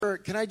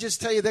However, can I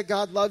just tell you that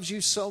God loves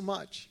you so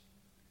much?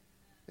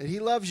 That He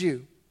loves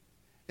you.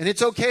 And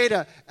it's okay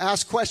to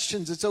ask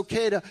questions. It's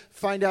okay to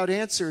find out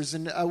answers.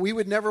 And we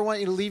would never want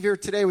you to leave here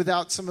today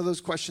without some of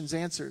those questions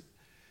answered.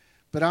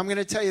 But I'm going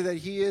to tell you that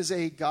He is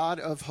a God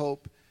of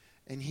hope.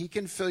 And He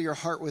can fill your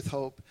heart with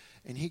hope.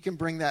 And He can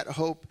bring that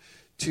hope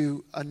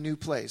to a new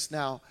place.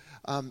 Now,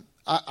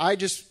 I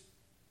just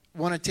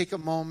want to take a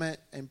moment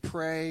and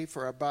pray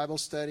for our Bible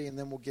study, and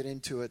then we'll get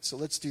into it. So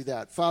let's do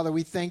that. Father,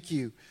 we thank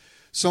you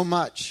so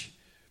much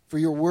for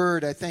your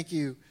word. I thank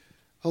you,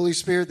 Holy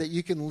Spirit, that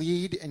you can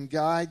lead and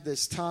guide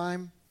this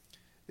time,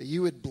 that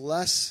you would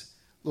bless,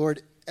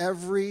 Lord,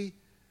 every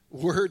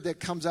word that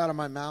comes out of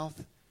my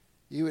mouth.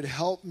 You would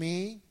help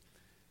me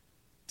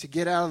to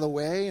get out of the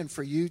way and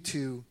for you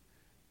to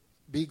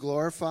be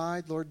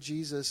glorified. Lord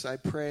Jesus, I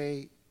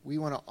pray we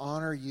want to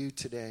honor you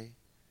today.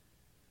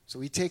 So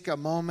we take a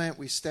moment,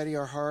 we steady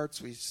our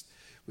hearts,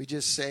 we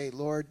just say,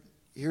 Lord,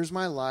 here's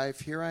my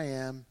life, here I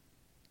am.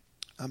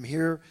 I'm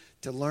here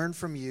to learn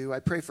from you. I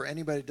pray for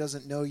anybody that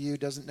doesn't know you,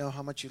 doesn't know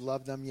how much you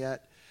love them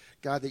yet.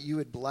 God, that you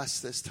would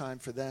bless this time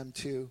for them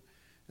too.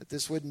 That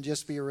this wouldn't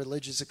just be a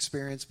religious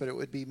experience, but it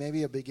would be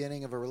maybe a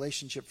beginning of a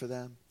relationship for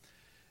them.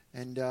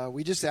 And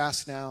we just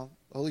ask now,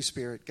 Holy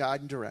Spirit,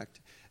 guide and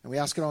direct. And we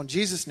ask it all in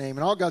Jesus' name.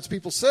 And all God's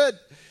people said,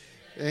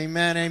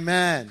 amen,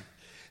 amen.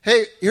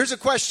 Hey, here's a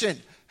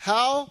question.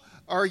 How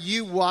are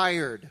you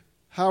wired?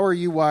 How are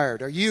you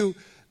wired? Are you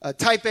a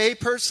type A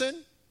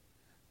person?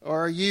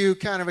 Or are you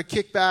kind of a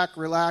kickback,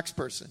 relaxed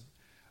person?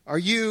 Are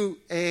you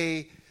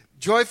a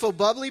joyful,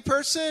 bubbly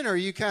person? Or are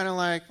you kind of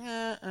like,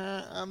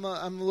 I'm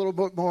a little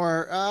bit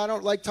more, I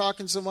don't like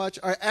talking so much.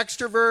 Are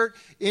extrovert,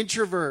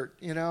 introvert,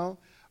 you know?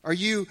 Are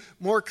you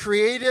more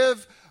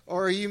creative?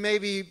 Or are you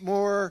maybe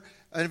more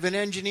of an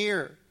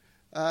engineer?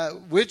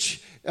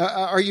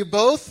 Are you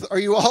both? Are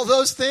you all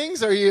those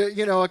things? Are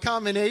you, a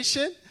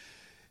combination?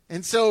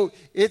 And so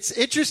it's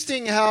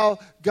interesting how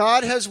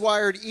God has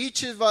wired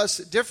each of us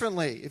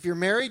differently. If you're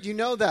married, you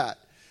know that.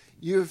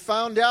 You've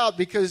found out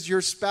because your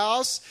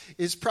spouse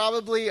is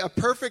probably a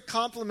perfect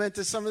complement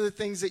to some of the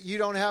things that you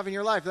don't have in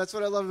your life. That's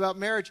what I love about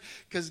marriage,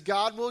 because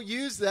God will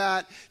use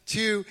that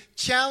to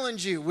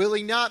challenge you. Will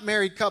He not,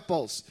 married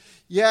couples?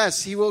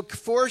 Yes, He will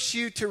force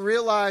you to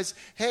realize,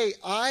 hey,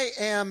 I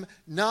am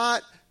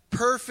not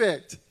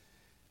perfect.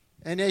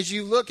 And as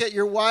you look at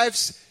your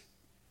wife's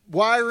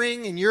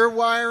wiring and your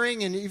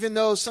wiring, and even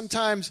though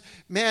sometimes,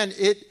 man,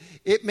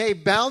 it may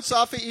bounce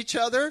off of each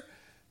other,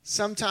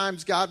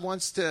 sometimes God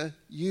wants to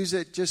use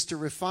it just to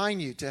refine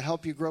you, to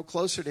help you grow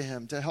closer to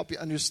Him, to help you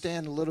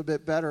understand a little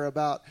bit better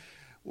about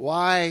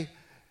why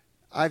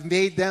I've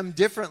made them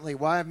differently,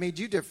 why I've made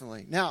you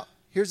differently. Now,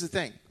 here's the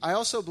thing. I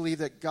also believe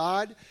that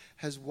God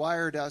has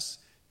wired us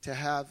to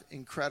have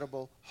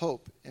incredible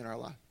hope in our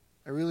life.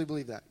 I really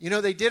believe that.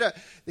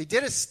 They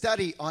did a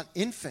study on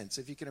infants,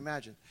 if you can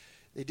imagine.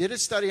 They did a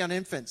study on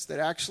infants that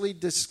actually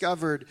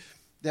discovered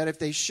that if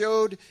they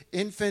showed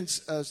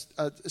infants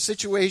a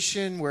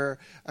situation where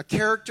a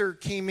character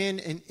came in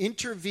and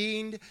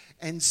intervened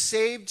and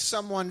saved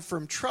someone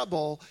from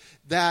trouble,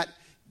 that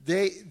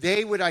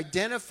they would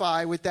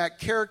identify with that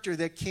character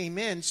that came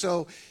in.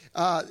 So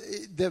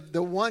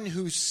the one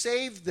who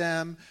saved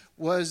them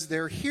was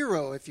their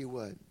hero, if you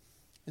would.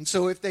 And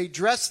so if they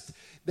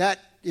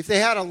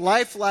had a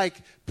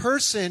lifelike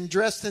person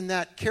dressed in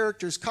that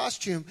character's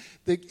costume,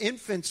 the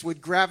infants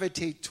would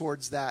gravitate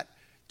towards that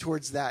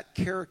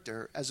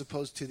character as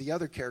opposed to the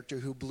other character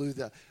who blew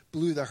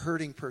the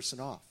hurting person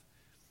off.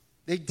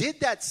 They did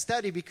that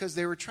study because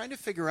they were trying to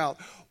figure out,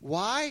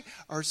 why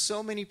are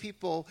so many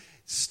people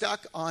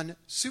stuck on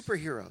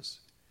superheroes?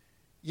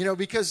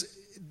 Because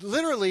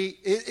literally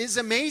it is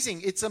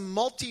amazing. It's a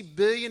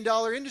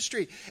multi-billion-dollar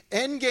industry.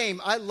 Endgame,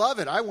 I love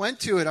it. I went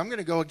to it. I'm going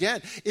to go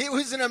again. It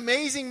was an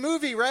amazing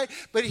movie, right?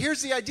 But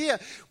here's the idea.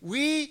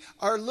 We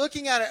are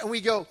looking at it and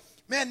we go,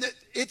 man,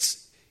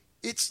 it's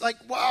like,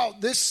 wow,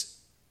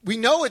 we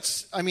know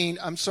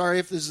I'm sorry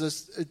if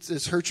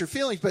this hurts your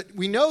feelings, but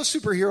we know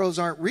superheroes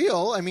aren't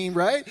real.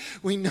 Right?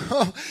 We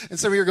know. And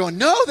some of you are going,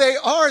 no, they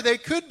are. They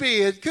could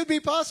be. It could be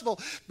possible.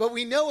 But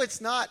we know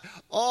it's not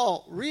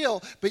all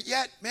real. But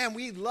yet, man,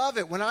 we love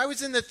it. When I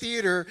was in the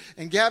theater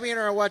and Gabby and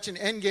I were watching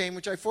Endgame,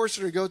 which I forced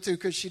her to go to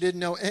because she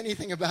didn't know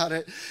anything about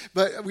it,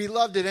 but we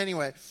loved it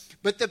anyway.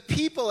 But the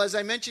people, as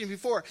I mentioned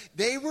before,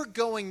 they were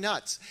going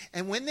nuts.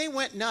 And when they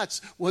went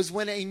nuts was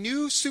when a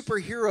new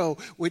superhero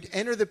would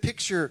enter the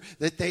picture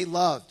that they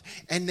loved.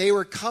 And they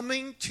were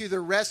coming to the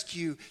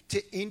rescue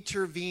to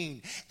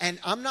intervene. And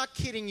I'm not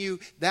kidding you,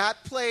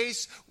 that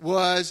place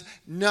was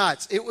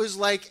nuts. It was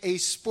like a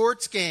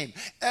sports game.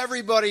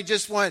 Everybody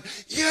just went,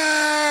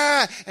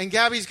 yeah! And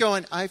Gabby's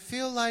going, I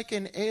feel like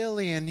an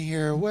alien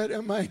here. What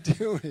am I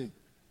doing?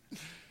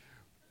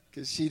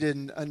 Because she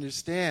didn't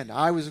understand.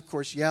 I was, of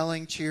course,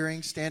 yelling,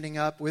 cheering, standing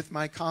up with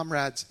my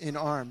comrades in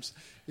arms.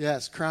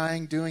 Yes,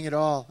 crying, doing it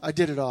all. I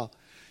did it all.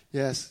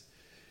 Yes.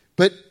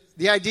 But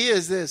the idea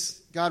is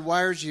this. God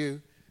wires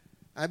you.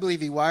 I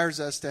believe He wires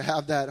us to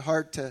have that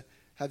heart to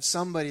have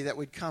somebody that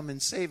would come and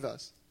save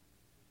us.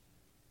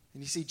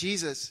 And you see,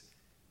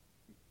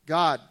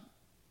 God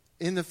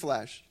in the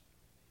flesh.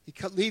 He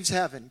leaves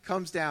heaven,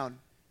 comes down,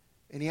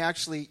 and he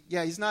actually,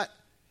 he's not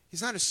a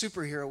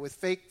superhero with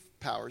fake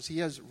powers. He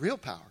has real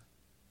power.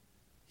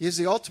 He has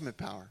the ultimate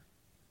power.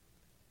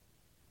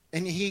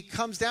 And he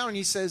comes down and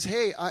he says,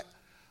 hey,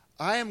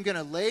 I am going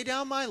to lay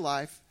down my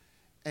life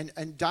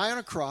and die on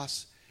a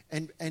cross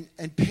and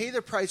pay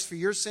the price for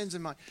your sins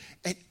and mine,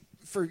 and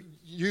for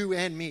you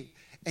and me.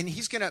 And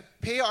he's going to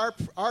pay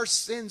our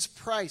sins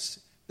price,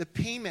 the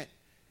payment.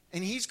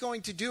 And he's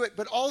going to do it,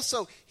 but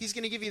also he's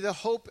going to give you the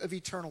hope of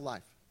eternal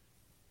life.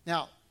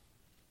 Now,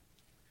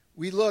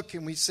 we look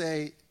and we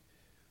say,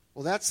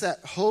 well, that's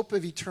that hope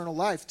of eternal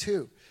life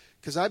too.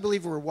 Because I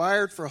believe we're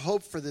wired for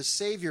hope for this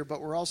Savior,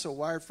 but we're also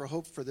wired for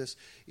hope for this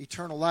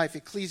eternal life.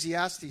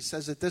 Ecclesiastes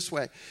says it this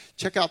way.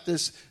 Check out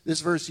this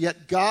verse.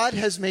 Yet God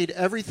has made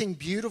everything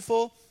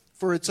beautiful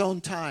for its own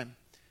time.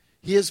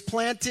 He has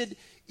planted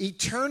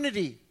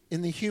eternity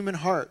in the human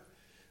heart.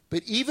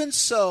 But even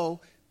so,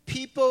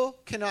 people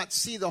cannot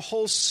see the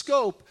whole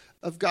scope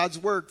of God's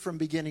work from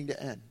beginning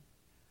to end.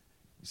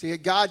 See,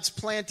 God's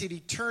planted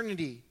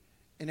eternity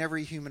in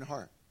every human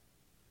heart.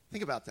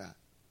 Think about that.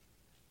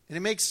 And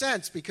it makes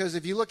sense because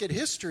if you look at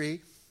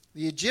history,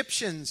 the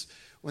Egyptians,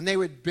 when they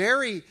would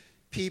bury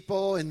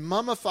people and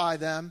mummify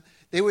them,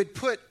 they would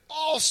put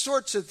all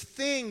sorts of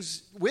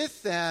things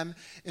with them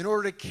in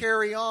order to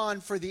carry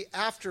on for the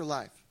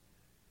afterlife.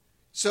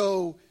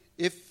 So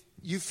if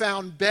you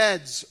found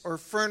beds or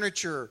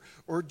furniture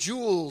or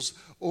jewels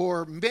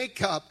or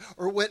makeup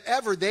or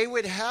whatever, they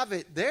would have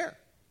it there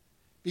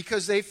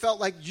because they felt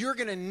like you're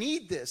going to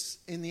need this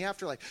in the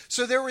afterlife.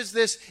 So there was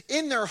this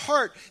in their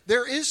heart.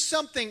 There is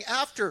something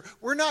after.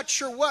 We're not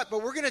sure what,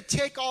 but we're going to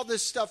take all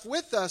this stuff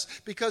with us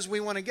because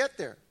we want to get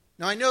there.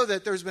 Now, I know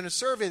that there's been a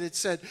survey that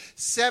said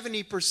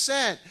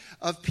 70%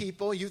 of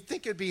people, you'd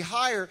think it'd be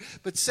higher,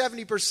 but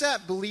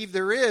 70% believe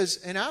there is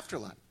an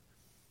afterlife.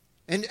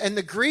 And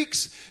the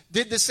Greeks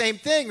did the same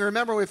thing.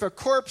 Remember, with a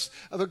corpse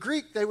of a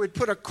Greek, they would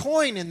put a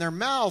coin in their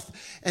mouth,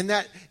 and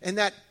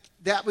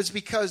that was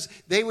because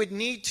they would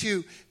need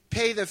to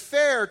pay the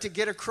fare to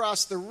get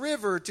across the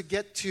river to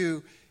get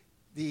to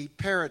the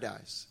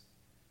paradise.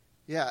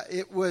 Yeah,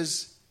 it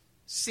was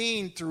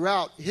seen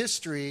throughout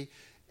history,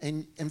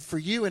 and for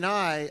you and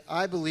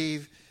I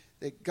believe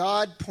that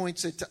God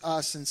points it to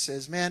us and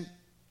says, man,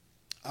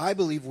 I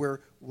believe we're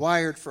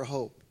wired for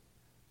hope.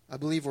 I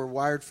believe we're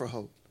wired for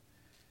hope.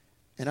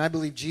 And I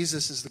believe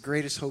Jesus is the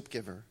greatest hope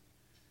giver.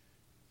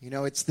 You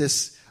know, it's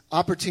this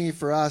opportunity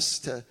for us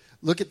to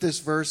look at this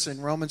verse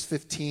in Romans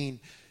 15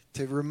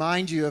 to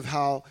remind you of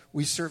how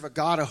we serve a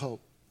God of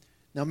hope.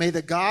 Now may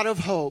the God of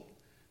hope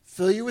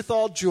fill you with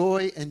all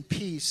joy and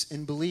peace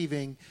in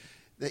believing,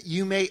 that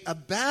you may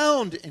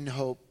abound in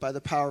hope by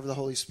the power of the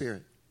Holy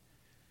Spirit.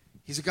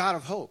 He's a God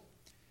of hope.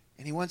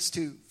 And he wants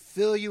to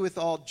fill you with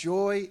all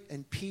joy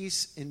and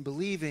peace in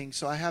believing.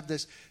 So I have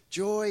this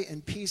joy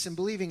and peace in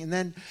believing. And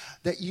then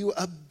that you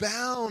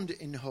abound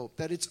in hope,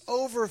 that it's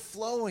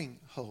overflowing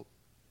hope.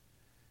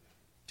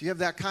 Do you have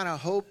that kind of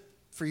hope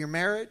for your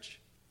marriage?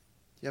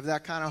 Do you have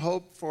that kind of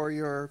hope for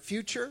your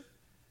future?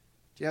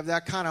 Do you have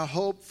that kind of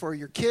hope for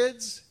your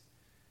kids?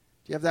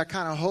 Do you have that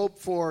kind of hope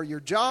for your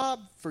job,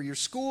 for your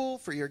school,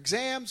 for your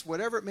exams,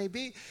 whatever it may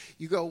be?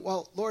 You go,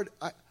 well, Lord,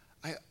 I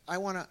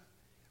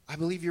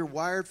believe you're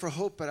wired for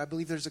hope, but I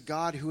believe there's a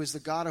God who is the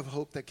God of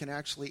hope that can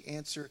actually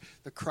answer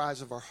the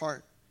cries of our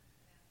heart.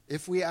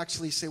 If we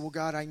actually say, well,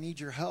 God, I need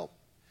your help.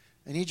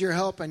 I need your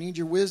help. I need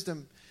your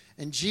wisdom.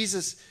 And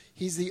Jesus,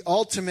 he's the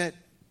ultimate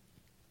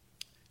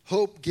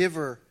hope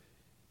giver.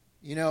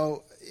 You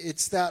know,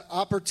 it's that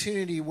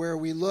opportunity where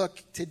we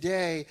look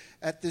today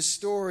at this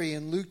story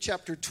in Luke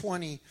chapter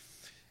 20.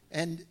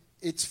 And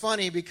it's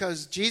funny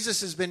because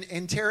Jesus has been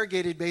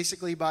interrogated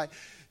basically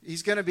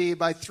he's going to be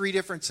by three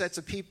different sets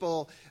of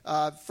people.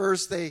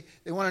 First, they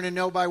wanted to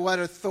know by what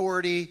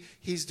authority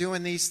he's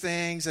doing these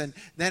things. And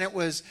then it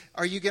was,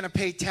 are you going to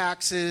pay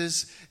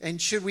taxes? And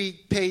should we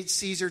pay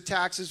Caesar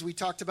taxes? We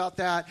talked about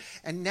that.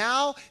 And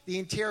now the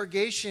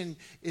interrogation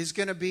is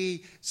going to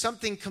be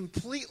something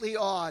completely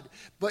odd.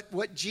 But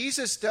what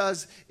Jesus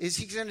does is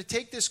he's going to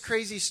take this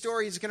crazy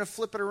story, he's going to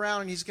flip it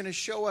around, and he's going to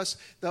show us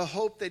the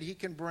hope that he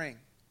can bring.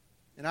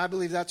 And I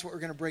believe that's what we're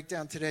going to break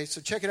down today. So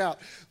check it out.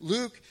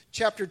 Luke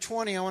chapter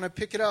 20, I want to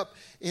pick it up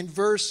in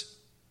verse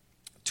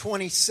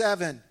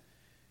 27.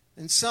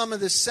 And some of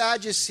the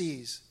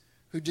Sadducees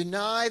who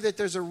deny that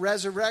there's a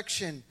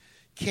resurrection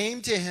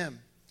came to him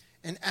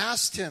and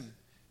asked him,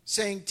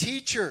 saying,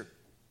 Teacher,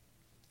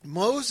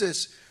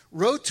 Moses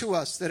wrote to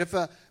us that if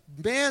a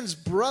man's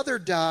brother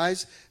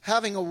dies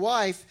having a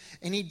wife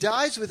and he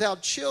dies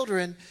without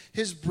children,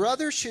 his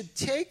brother should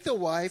take the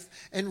wife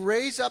and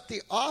raise up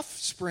the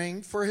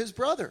offspring for his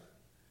brother.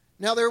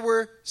 Now there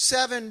were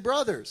 7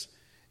 brothers,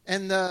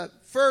 and the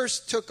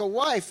first took a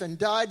wife and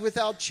died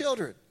without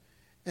children,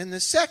 and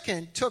the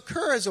second took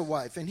her as a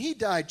wife, and he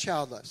died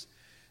childless.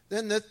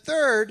 Then the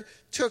third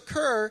took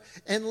her,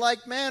 in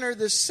like manner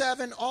the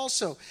 7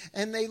 also,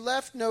 and they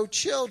left no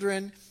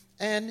children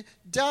and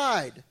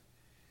died.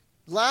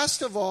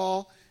 Last of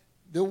all,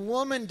 the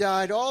woman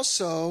died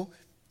also,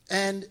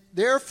 And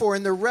therefore,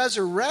 in the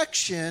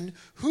resurrection,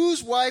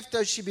 whose wife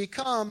does she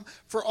become?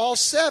 For all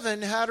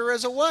 7 had her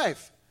as a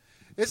wife.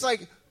 It's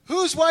like,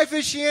 whose wife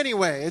is she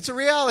anyway? It's a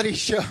reality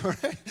show,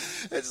 right?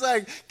 It's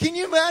like, can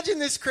you imagine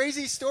this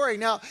crazy story?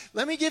 Now,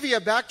 let me give you a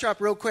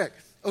backdrop real quick.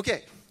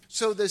 Okay,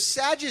 so the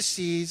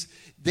Sadducees,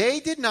 they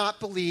did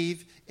not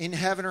believe in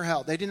heaven or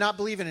hell. They did not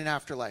believe in an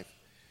afterlife.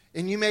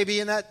 And you may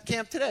be in that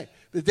camp today.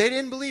 But they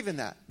didn't believe in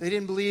that. They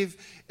didn't believe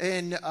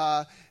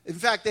in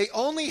fact, they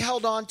only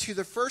held on to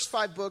the first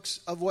 5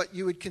 books of what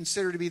you would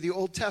consider to be the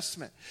Old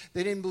Testament.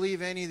 They didn't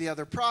believe any of the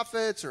other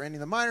prophets or any of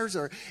the minors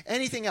or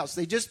anything else.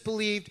 They just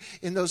believed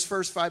in those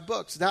first 5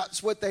 books.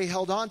 That's what they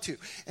held on to.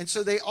 And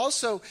so they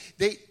also,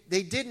 they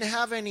didn't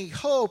have any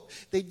hope.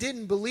 They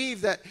didn't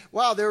believe that,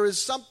 wow, there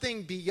was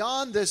something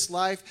beyond this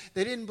life.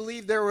 They didn't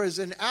believe there was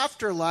an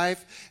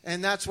afterlife.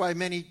 And that's why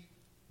many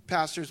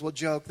pastors will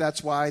joke,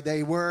 that's why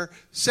they were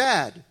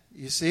sad.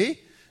 You see?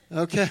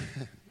 Okay.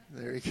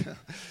 There you go.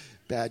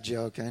 Bad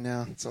joke, I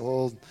know. It's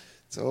old,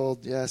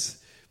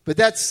 yes. But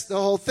that's the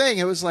whole thing.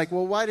 It was like,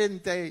 well, why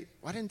didn't they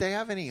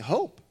have any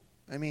hope?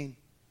 I mean,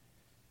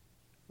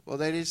 well,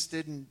 they just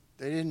didn't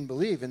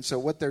believe. And so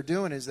what they're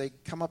doing is they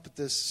come up with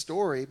this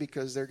story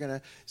because they're going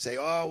to say,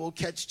 oh, we'll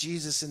catch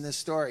Jesus in this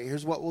story.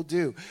 Here's what we'll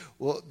do.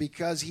 Well,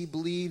 because he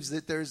believes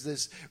that there's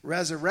this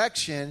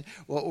resurrection,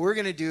 what we're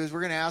going to do is we're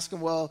going to ask him,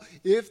 well,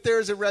 if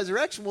there's a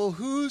resurrection, well,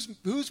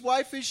 whose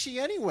wife is she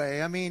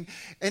anyway? I mean,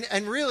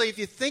 and really, if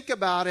you think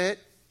about it,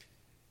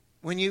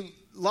 when you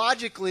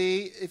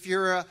logically, if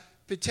you're a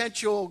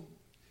potential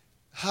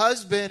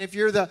husband, if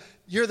you're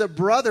the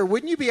brother,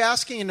 wouldn't you be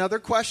asking another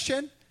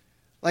question?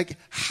 Like,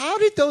 how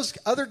did those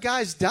other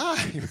guys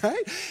die,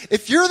 right?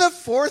 If you're the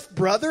 4th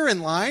brother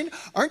in line,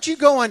 aren't you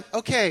going,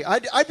 okay,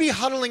 I'd be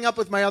huddling up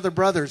with my other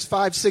brothers,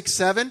 5, 6,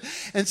 7,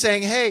 and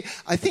saying, hey,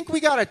 I think we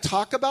got to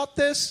talk about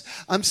this.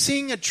 I'm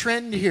seeing a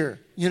trend here.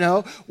 You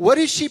know, what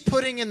is she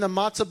putting in the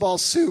matzo ball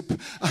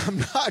soup? I'm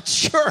not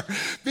sure,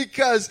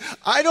 because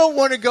I don't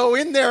want to go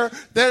in there.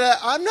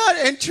 I'm not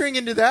entering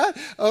into that.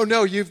 Oh,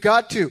 no, you've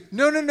got to.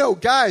 No,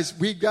 guys,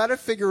 we've got to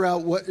figure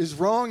out what is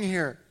wrong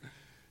here.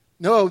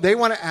 No, they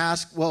want to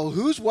ask, well,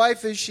 whose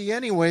wife is she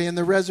anyway in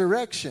the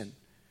resurrection?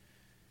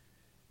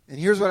 And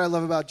here's what I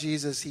love about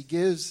Jesus. He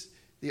gives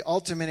the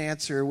ultimate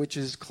answer, which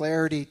is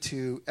clarity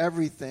to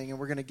everything. And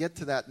we're going to get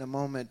to that in a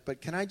moment. But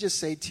can I just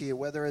say to you,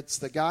 whether it's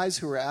the guys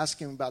who are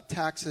asking about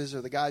taxes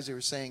or the guys who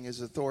are saying his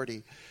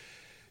authority,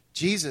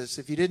 Jesus,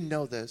 if you didn't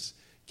know this,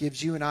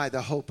 gives you and I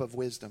the hope of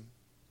wisdom.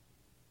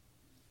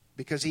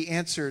 Because he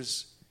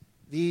answers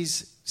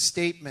these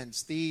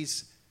statements,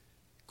 these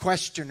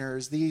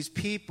questioners, these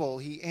people,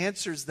 he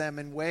answers them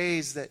in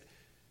ways that,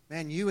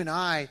 man, you and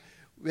I,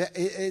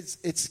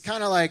 it's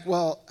kind of like,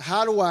 well,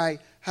 how do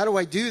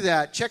I do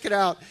that? Check it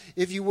out,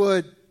 if you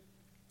would.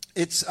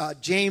 It's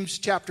James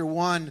chapter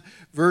 1,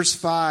 verse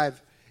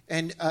 5.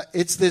 And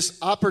it's this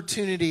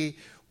opportunity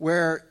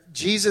where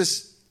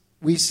Jesus,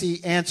 we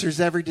see, answers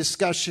every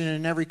discussion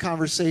and every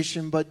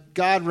conversation. But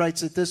God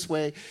writes it this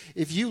way: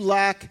 if you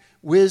lack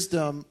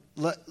wisdom,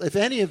 if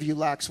any of you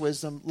lacks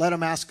wisdom, let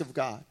him ask of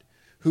God,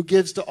 who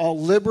gives to all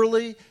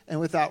liberally and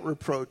without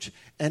reproach,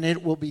 and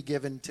it will be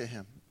given to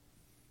him.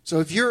 So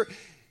if you're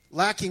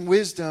lacking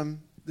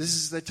wisdom, this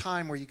is the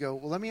time where you go,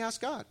 well, let me ask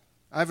God.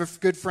 I have a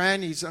good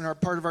friend. He's on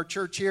part of our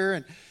church here,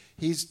 and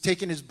he's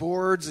taking his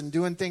boards and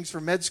doing things for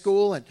med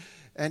school,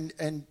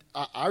 and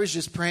I was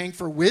just praying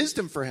for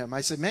wisdom for him.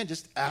 I said, man,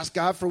 just ask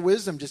God for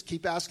wisdom. Just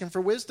keep asking for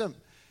wisdom.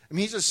 I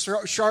mean, he's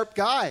a sharp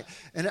guy,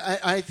 and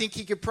I think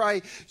he could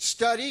probably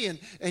study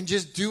and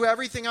just do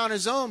everything on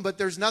his own, but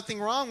there's nothing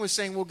wrong with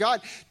saying, well,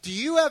 God, do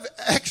you have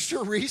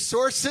extra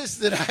resources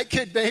that I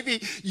could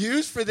maybe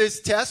use for this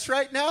test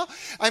right now?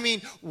 I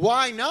mean,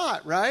 why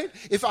not, right?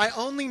 If I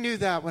only knew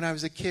that when I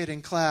was a kid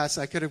in class,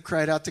 I could have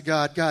cried out to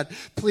God, God,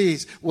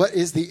 please, what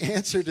is the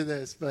answer to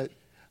this? But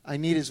I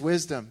need his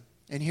wisdom.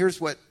 And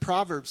here's what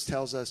Proverbs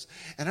tells us.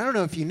 And I don't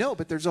know if you know,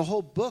 but there's a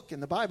whole book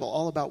in the Bible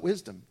all about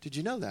wisdom. Did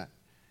you know that?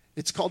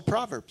 It's called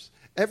Proverbs.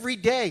 Every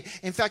day,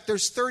 in fact,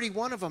 there's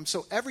 31 of them.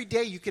 So every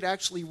day you could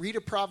actually read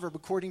a proverb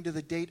according to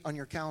the date on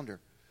your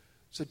calendar.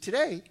 So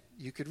today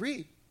you could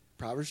read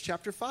Proverbs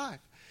chapter 5.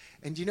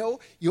 And you know,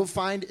 you'll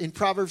find in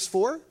Proverbs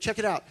 4, check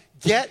it out.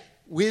 Get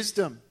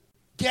wisdom.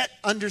 Get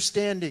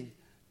understanding.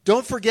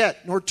 Don't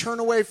forget, nor turn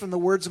away from the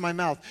words of my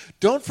mouth.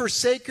 Don't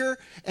forsake her,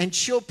 and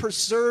she'll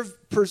preserve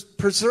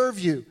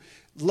you.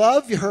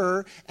 Love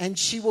her, and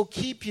she will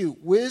keep you.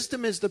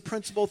 Wisdom is the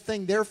principal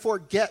thing. Therefore,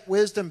 get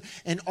wisdom,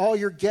 and all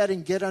you're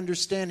getting, get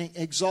understanding.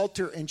 Exalt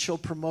her, and she'll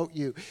promote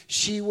you.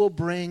 She will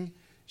bring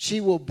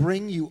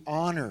you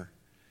honor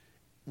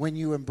when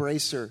you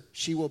embrace her.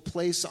 She will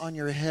place on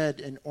your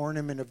head an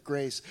ornament of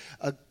grace.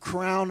 A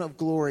crown of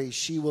glory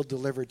she will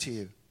deliver to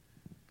you.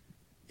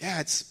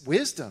 Yeah, it's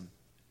wisdom.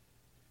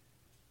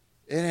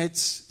 And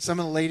it's, some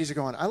of the ladies are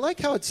going, I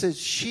like how it says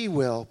she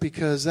will,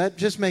 because that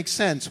just makes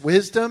sense.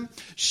 Wisdom,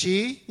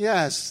 she,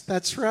 yes,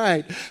 that's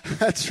right.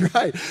 That's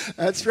right.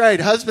 That's right.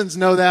 Husbands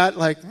know that,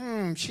 like,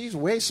 she's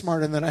way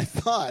smarter than I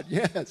thought.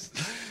 Yes.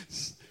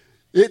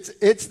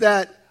 It's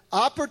that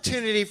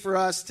opportunity for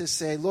us to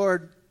say,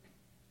 Lord,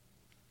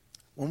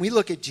 when we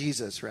look at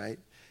Jesus, right,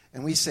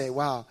 and we say,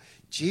 wow,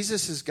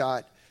 Jesus has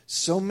got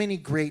so many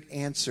great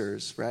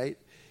answers, right?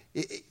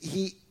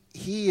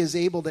 He is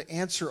able to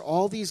answer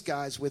all these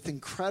guys with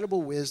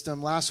incredible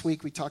wisdom. Last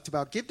week we talked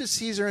about give to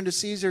Caesar and to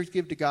Caesar,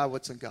 give to God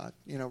what's in God.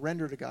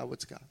 Render to God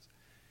what's God's.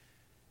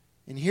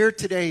 And here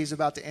today he's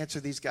about to answer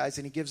these guys,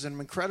 and he gives them an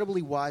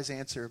incredibly wise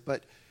answer.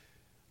 But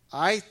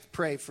I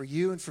pray for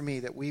you and for me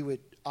that we would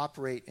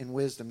operate in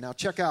wisdom. Now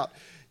check out.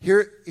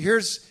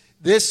 Here's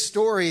this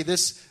story.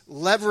 This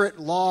levirate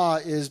law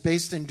is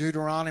based in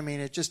Deuteronomy,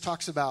 and it just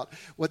talks about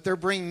what they're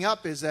bringing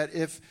up is that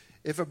if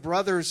a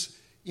brother's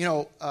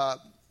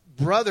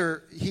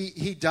brother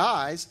he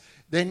dies,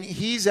 then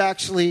he's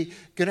actually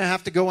going to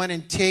have to go in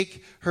and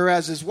take her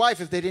as his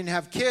wife if they didn't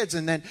have kids,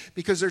 and then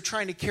because they're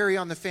trying to carry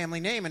on the family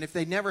name, and if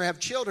they never have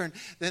children,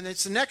 then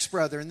it's the next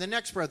brother and the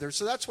next brother.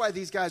 So that's why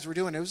these guys were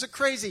doing it. It was a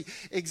crazy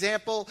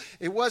example.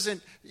 It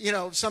wasn't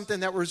something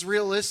that was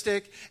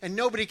realistic, and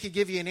nobody could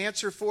give you an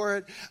answer for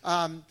it.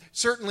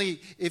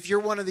 Certainly, if you're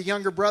one of the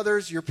younger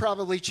brothers, you're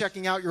probably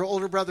checking out your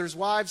older brother's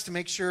wives to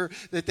make sure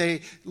that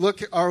they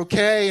are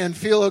okay and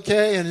feel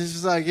okay, and it's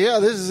just like, yeah,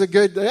 this is a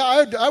good.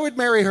 I would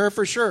marry her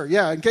for sure.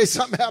 Yeah, in case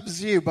something happens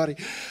to you, buddy.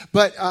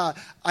 But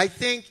I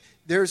think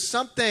there's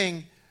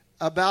something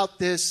about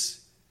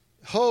this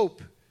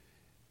hope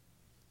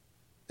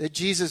that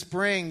Jesus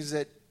brings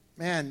that,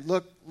 man,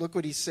 look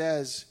what he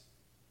says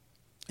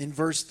in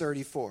verse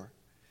 34.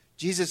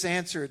 Jesus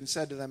answered and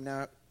said to them,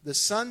 now, the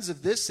sons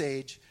of this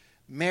age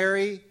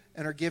marry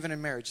and are given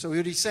in marriage. So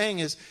what he's saying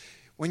is,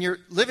 when you're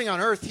living on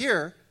earth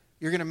here,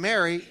 you're going to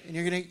marry and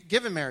you're going to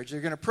give in marriage.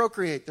 You're going to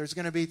procreate. There's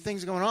going to be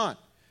things going on.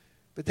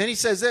 But then he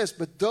says this,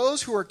 but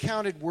those who are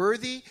counted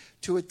worthy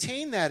to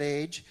attain that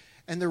age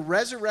and the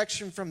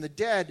resurrection from the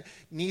dead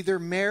neither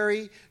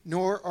marry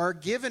nor are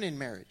given in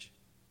marriage.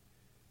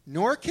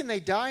 Nor can they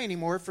die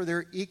anymore, for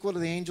they're equal to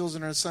the angels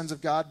and are sons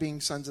of God,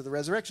 being sons of the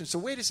resurrection. So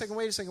wait a second.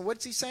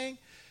 What's he saying?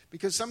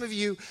 Because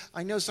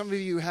I know some of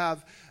you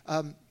have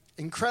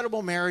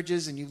incredible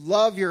marriages and you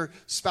love your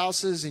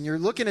spouses and you're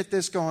looking at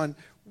this going,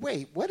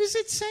 wait, what is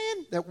it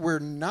saying? That we're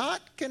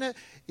not going to,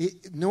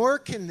 nor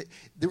can,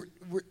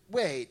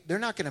 they're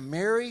not going to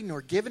marry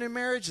nor given in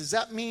marriage? Does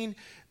that mean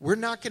we're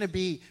not going to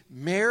be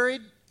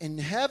married in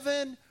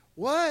heaven?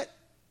 What?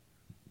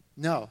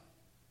 No.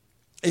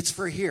 It's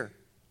for here.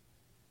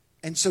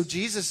 And so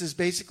Jesus is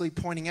basically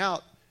pointing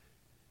out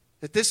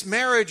that this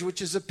marriage,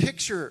 which is a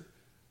picture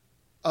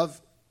of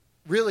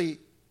really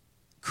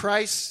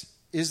Christ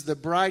is the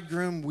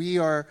bridegroom, we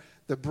are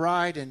the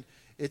bride, and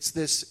it's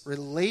this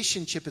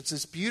relationship. It's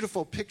this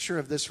beautiful picture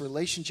of this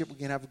relationship we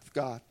can have with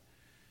God.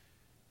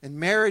 And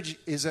marriage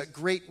is a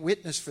great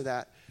witness for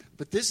that.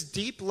 But this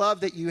deep love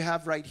that you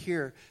have right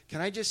here,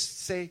 can I just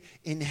say,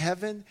 in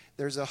heaven,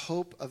 there's a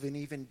hope of an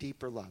even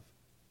deeper love.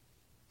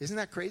 Isn't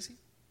that crazy?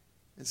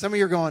 And some of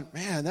you are going,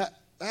 man,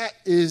 that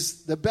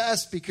is the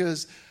best,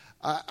 because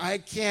I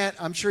can't.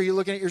 I'm sure you're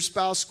looking at your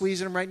spouse,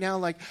 squeezing them right now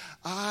like,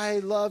 I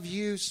love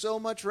you so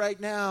much right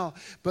now.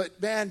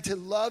 But man, to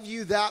love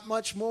you that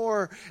much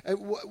more,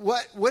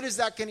 what is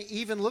that going to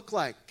even look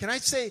like? Can I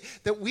say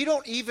that we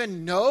don't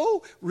even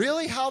know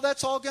really how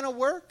that's all going to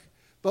work?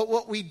 But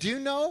what we do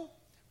know,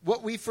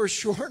 what we for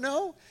sure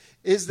know,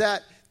 is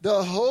that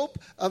the hope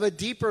of a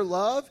deeper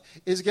love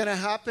is going to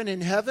happen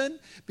in heaven,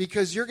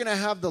 because you're going to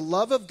have the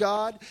love of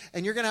God,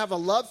 and you're going to have a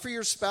love for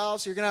your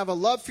spouse. You're going to have a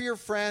love for your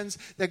friends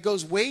that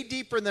goes way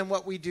deeper than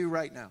what we do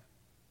right now.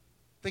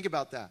 Think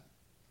about that.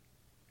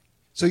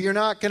 So you're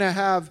not going to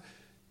have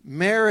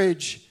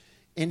marriage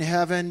in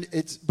heaven.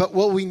 But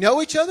will we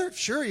know each other?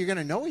 Sure, you're going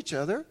to know each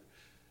other.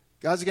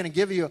 God's going to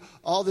give you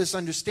all this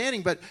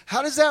understanding. But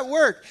how does that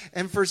work?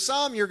 And for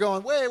some, you're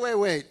going,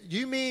 wait.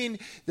 You mean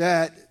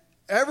that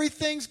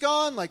everything's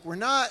gone? Like we're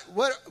not,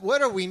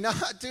 what are we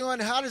not doing?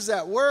 How does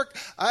that work?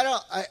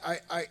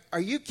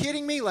 Are you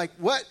kidding me? Like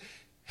what?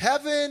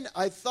 Heaven,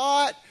 I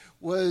thought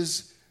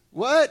was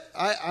what?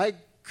 I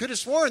could have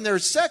sworn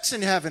there's sex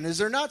in heaven. Is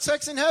there not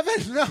sex in heaven?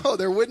 No,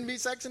 there wouldn't be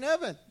sex in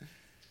heaven.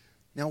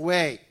 Now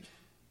wait.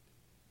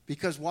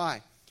 Because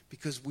why?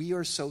 Because we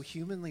are so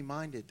humanly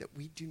minded that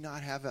we do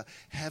not have a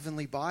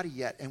heavenly body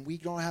yet, and we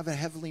don't have a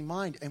heavenly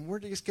mind, and we're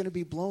just going to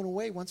be blown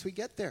away once we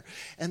get there.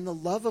 And the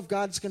love of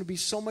God is going to be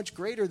so much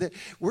greater that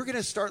we're going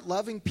to start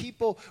loving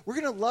people. We're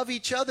going to love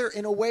each other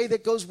in a way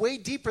that goes way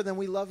deeper than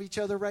we love each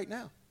other right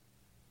now.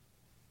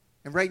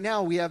 And right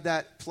now we have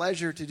that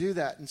pleasure to do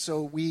that. And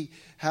so we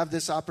have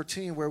this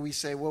opportunity where we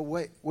say, well,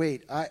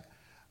 wait, I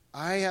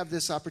have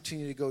this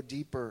opportunity to go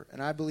deeper.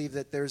 And I believe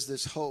that there's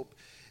this hope.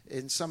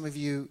 And some of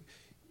you,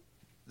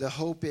 the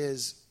hope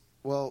is,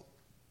 well,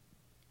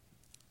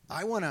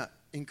 I want to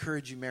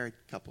encourage you married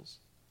couples.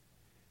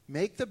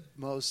 Make the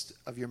most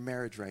of your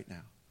marriage right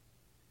now.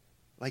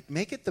 Like,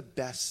 make it the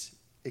best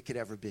it could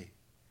ever be.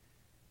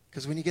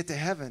 Because when you get to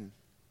heaven,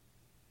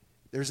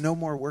 there's no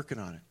more working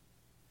on it.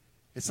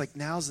 It's like,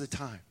 now's the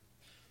time.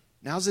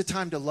 Now's the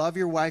time to love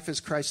your wife as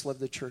Christ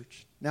loved the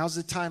church. Now's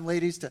the time,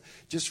 ladies, to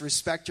just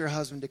respect your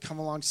husband, to come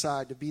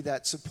alongside, to be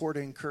that supporter,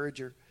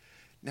 encourager.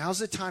 Now's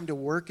the time to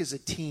work as a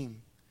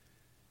team.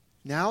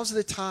 Now's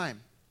the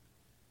time.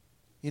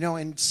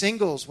 And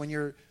singles, when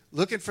you're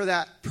looking for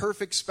that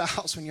perfect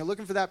spouse, when you're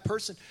looking for that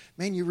person,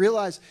 man, you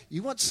realize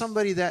you want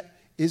somebody that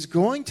is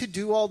going to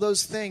do all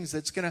those things,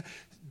 that's going to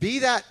be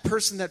that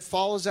person that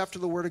follows after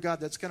the Word of God,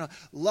 that's going to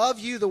love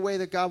you the way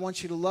that God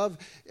wants you to love,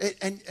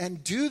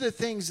 and do the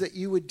things that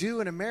you would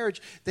do in a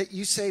marriage, that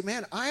you say,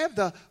 man, I have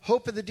the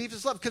hope of the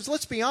deepest love. Because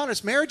let's be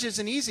honest, marriage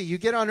isn't easy. You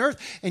get on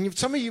earth, and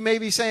some of you may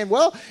be saying,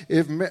 well,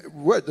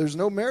 there's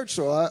no marriage,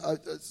 so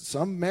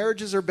some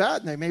marriages are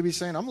bad. And they may be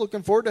saying, I'm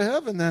looking forward to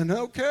heaven then.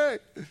 Okay.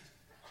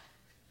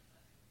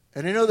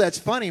 And I know that's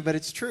funny, but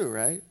it's true,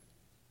 right?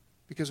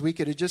 Because we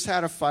could have just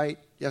had a fight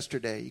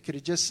yesterday. You could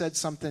have just said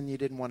something you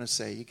didn't want to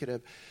say. You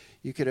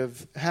could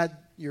have had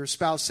your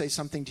spouse say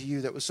something to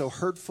you that was so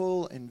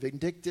hurtful and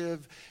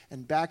vindictive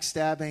and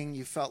backstabbing.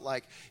 You felt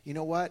like, you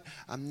know what?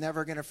 I'm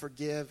never going to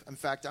forgive. In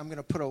fact, I'm going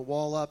to put a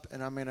wall up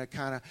and I'm going to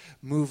kind of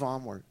move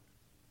onward.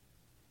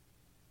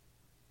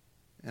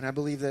 And I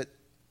believe that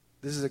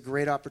this is a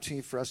great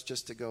opportunity for us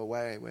just to go,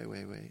 wait.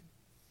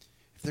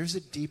 If there's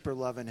a deeper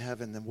love in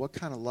heaven, then what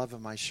kind of love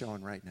am I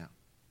showing right now?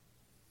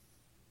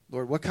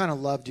 Lord, what kind of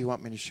love do you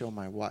want me to show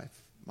my wife,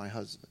 my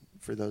husband,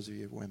 for those of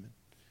you women?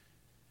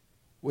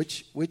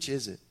 Which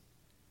is it?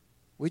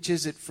 Which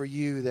is it for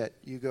you that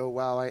you go,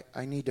 wow,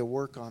 I need to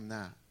work on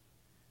that?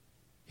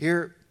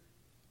 Here,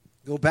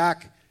 go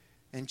back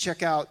and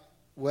check out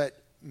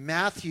what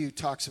Matthew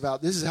talks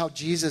about. This is how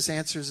Jesus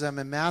answers them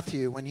in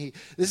Matthew.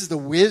 This is the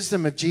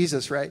wisdom of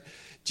Jesus, right?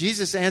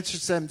 Jesus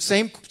answers them,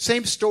 same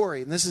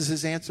story, and this is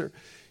his answer.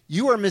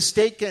 You are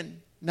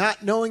mistaken,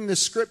 not knowing the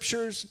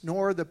Scriptures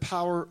nor the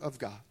power of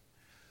God.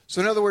 So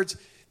in other words,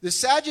 the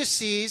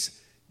Sadducees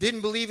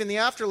didn't believe in the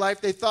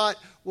afterlife. They thought,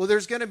 well,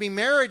 there's going to be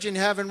marriage in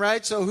heaven,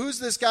 right? So who's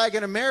this guy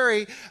going to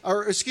marry?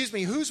 Or excuse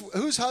me,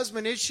 whose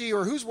husband is she,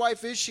 or whose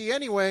wife is she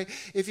anyway,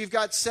 if you've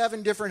got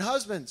 7 different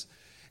husbands?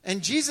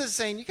 And Jesus is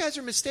saying, you guys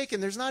are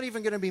mistaken. There's not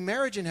even going to be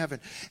marriage in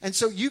heaven. And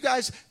so you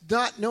guys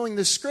not knowing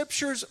the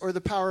Scriptures or the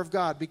power of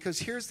God, because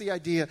here's the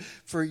idea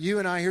for you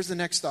and I. Here's the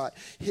next thought.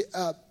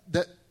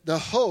 The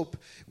hope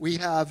we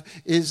have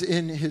is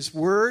in His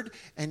Word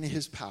and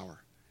His power.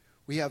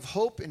 We have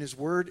hope in His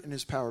Word and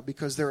His power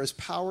because there is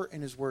power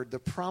in His Word. The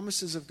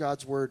promises of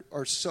God's Word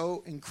are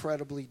so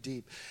incredibly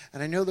deep.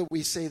 And I know that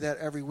we say that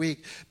every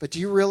week, but do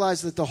you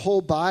realize that the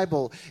whole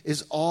Bible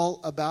is all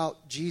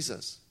about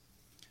Jesus?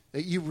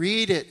 That you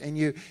read it and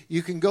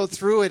you can go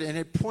through it and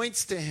it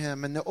points to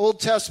Him, and the Old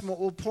Testament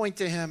will point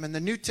to Him and the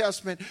New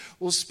Testament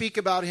will speak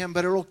about Him,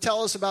 but it will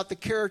tell us about the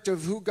character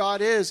of who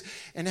God is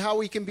and how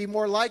we can be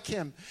more like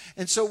Him.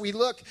 And so we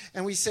look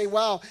and we say,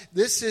 wow,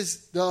 this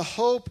is the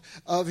hope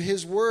of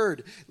His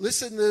Word.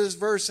 Listen to this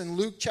verse in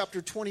Luke chapter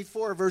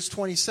 24, verse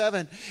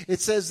 27.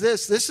 It says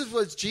this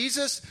was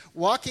Jesus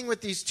walking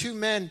with these 2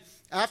 men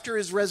after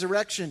His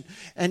resurrection,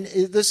 and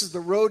this is the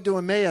road to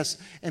Emmaus.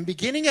 And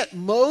beginning at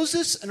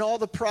Moses and all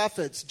the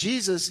prophets,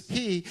 Jesus,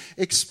 He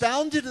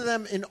expounded to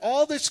them in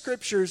all the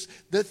Scriptures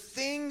the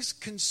things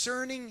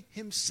concerning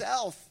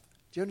Himself.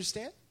 Do you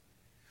understand?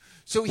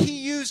 So He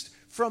used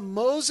from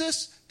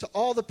Moses to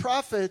all the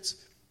prophets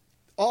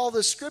all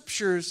the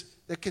Scriptures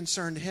that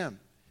concerned Him.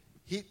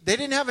 They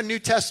didn't have a New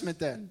Testament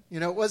then.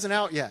 It wasn't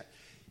out yet.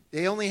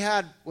 They only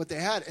had what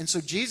they had. And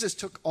so Jesus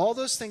took all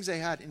those things they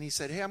had and He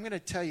said, hey, I'm going to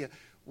tell you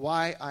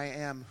why I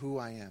am who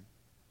I am.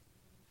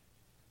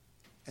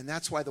 And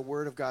that's why the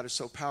Word of God is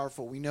so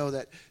powerful. We know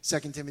that 2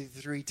 Timothy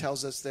 3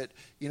 tells us that,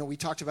 we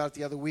talked about it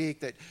the other week,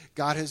 that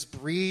God has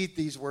breathed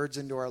these words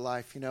into our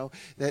life,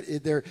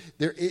 that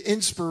their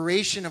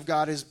inspiration of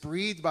God is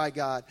breathed by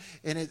God.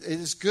 And it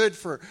is good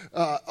for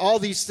all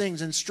these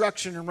things,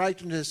 instruction and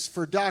righteousness,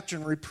 for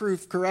doctrine,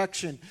 reproof,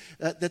 correction,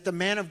 that the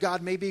man of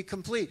God may be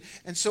complete.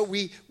 And so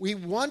we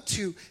want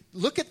to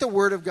look at the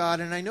Word of God,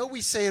 and I know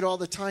we say it all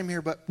the time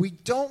here, but we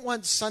don't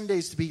want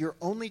Sundays to be your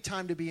only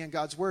time to be in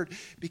God's Word,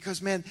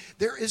 because, man,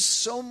 there is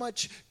so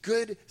much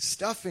good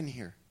stuff in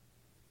here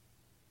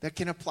that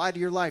can apply to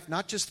your life.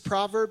 Not just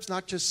Proverbs,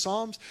 not just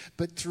Psalms,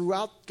 but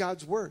throughout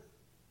God's Word.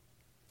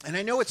 And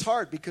I know it's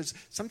hard because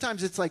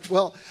sometimes it's like,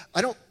 well,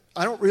 I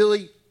don't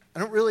really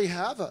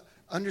have a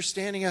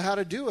understanding of how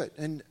to do it.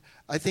 And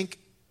I think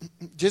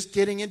just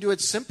getting into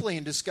it simply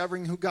and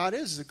discovering who God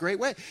is a great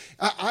way.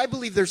 I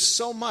believe there's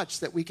so much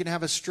that we can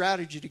have a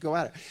strategy to go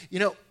at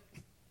it.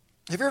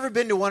 Have you ever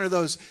been to one of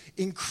those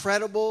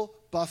incredible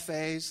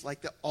buffets, like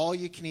the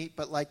all-you-can-eat,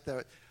 but like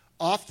the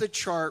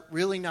off-the-chart,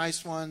 really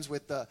nice ones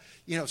with the,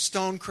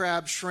 stone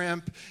crab,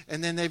 shrimp,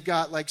 and then they've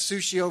got like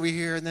sushi over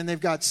here, and then they've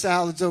got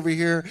salads over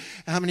here.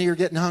 How many are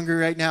getting hungry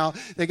right now?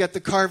 They got the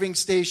carving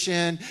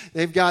station.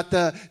 They've got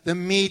the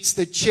meats,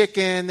 the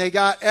chicken. They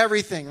got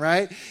everything,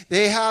 right?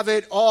 They have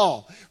it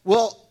all.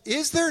 Well,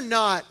 is there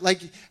not,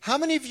 like, how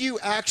many of you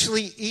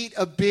actually eat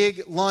a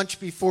big lunch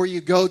before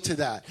you go to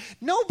that?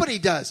 Nobody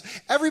does.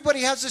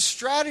 Everybody has a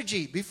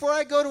strategy. Before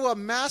I go to a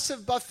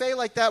massive buffet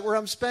like that where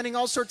I'm spending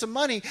all sorts of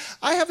money,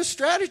 I have a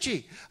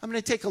strategy. I'm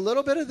going to take a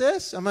little bit of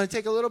this, I'm going to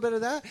take a little bit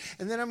of that,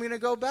 and then I'm going to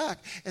go back.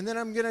 And then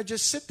I'm going to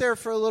just sit there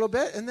for a little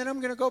bit, and then I'm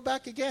going to go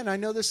back again. I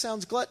know this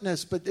sounds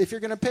gluttonous, but if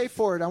you're going to pay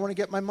for it, I want to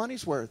get my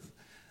money's worth.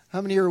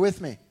 How many are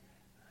with me?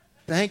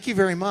 Thank you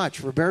very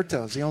much.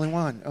 Roberto's the only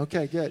one.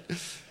 Okay, good.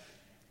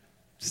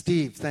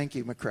 Steve, thank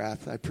you,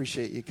 McCrath. I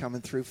appreciate you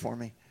coming through for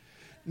me.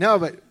 No,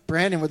 but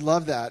Brandon would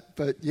love that.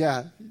 But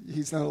yeah,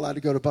 he's not allowed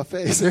to go to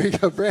buffets. There you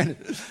go, Brandon.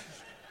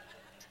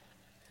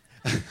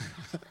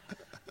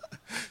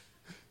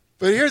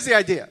 But here's the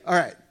idea. All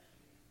right.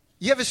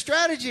 You have a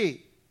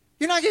strategy.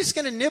 You're not just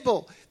going to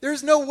nibble.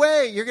 There's no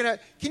way you're going to.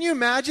 Can you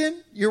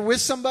imagine you're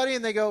with somebody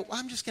and they go,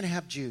 I'm just going to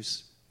have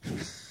juice.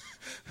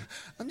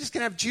 I'm just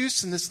going to have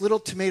juice and this little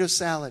tomato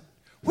salad.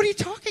 What are you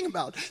talking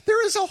about?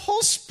 There is a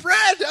whole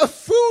spread of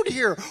food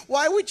here.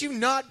 Why would you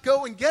not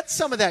go and get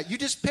some of that? You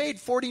just paid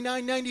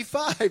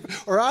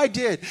 $49.95, or I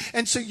did.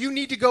 And so you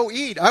need to go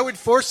eat. I would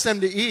force them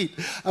to eat.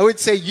 I would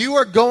say, you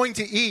are going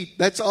to eat.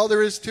 That's all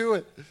there is to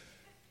it.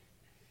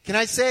 Can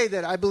I say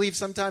that I believe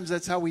sometimes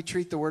that's how we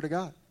treat the Word of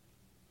God?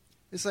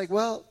 It's like,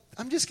 well,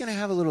 I'm just going to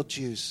have a little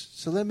juice.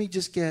 So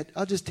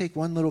I'll just take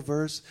one little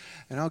verse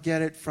and I'll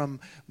get it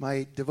from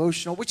my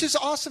devotional, which is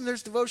awesome.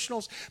 There's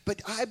devotionals.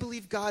 But I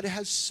believe God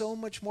has so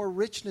much more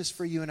richness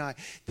for you and I.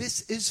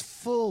 This is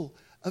full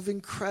of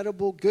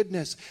incredible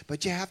goodness.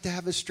 But you have to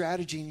have a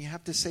strategy and you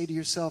have to say to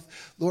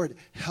yourself, Lord,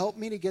 help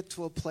me to get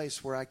to a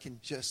place where I can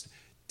just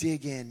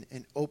dig in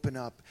and open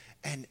up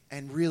and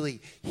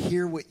really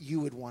hear what you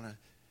would want to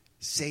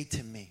say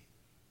to me.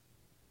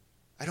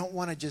 I don't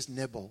want to just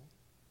nibble.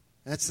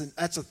 That's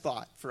a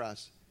thought for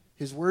us.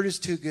 His word is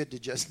too good to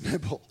just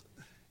nibble.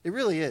 It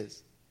really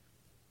is.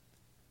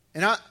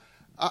 And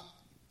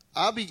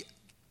I'll be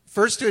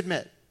first to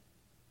admit,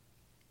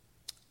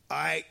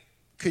 I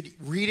could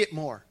read it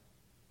more.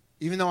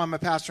 Even though I'm a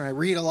pastor and I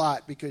read a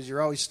lot because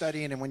you're always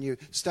studying, and when you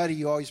study,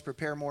 you always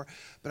prepare more.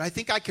 But I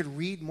think I could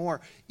read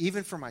more,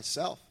 even for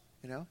myself,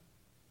 you know.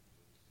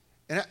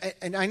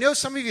 And I know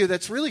some of you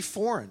that's really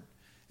foreign.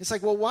 It's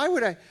like, well, why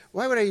would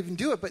I even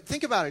do it? But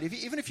think about it.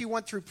 Even if you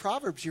went through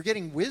Proverbs, you're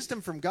getting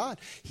wisdom from God.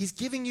 He's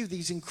giving you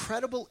these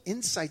incredible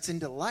insights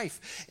into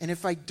life. And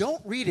if I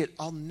don't read it,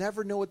 I'll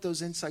never know what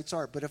those insights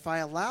are. But if I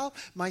allow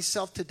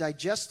myself to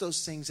digest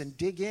those things and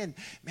dig in,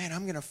 man,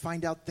 I'm going to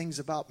find out things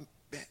about,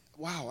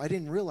 wow, I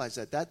didn't realize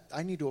that.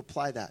 I need to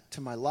apply that to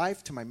my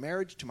life, to my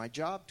marriage, to my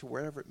job, to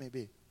wherever it may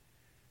be.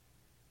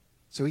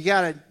 So we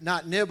got to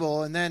not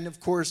nibble. And then, of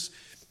course,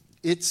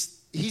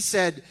 he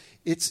said,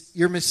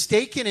 you're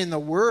mistaken in the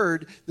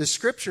word, the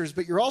scriptures,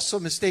 but you're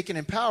also mistaken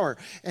in power.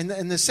 And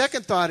the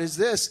second thought is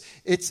this.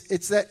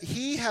 It's that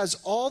he has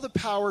all the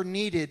power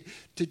needed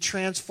to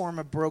transform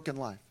a broken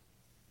life.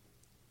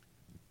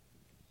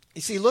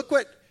 You see, look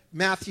what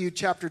Matthew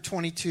chapter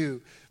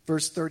 22,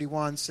 verse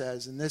 31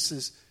 says. And this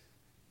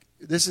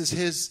is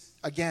his,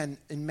 again,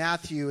 in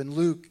Matthew and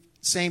Luke,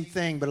 same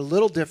thing, but a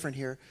little different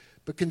here.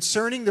 But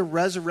concerning the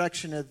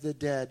resurrection of the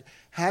dead,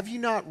 have you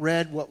not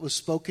read what was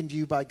spoken to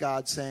you by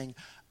God, saying,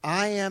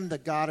 I am the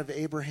God of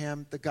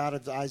Abraham, the God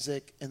of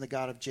Isaac, and the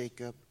God of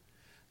Jacob.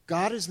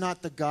 God is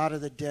not the God of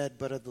the dead,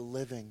 but of the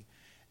living.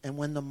 And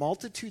when the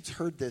multitudes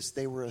heard this,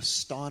 they were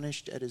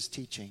astonished at his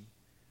teaching.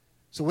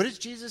 So what is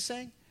Jesus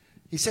saying?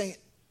 He's saying,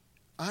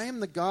 I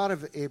am the God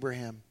of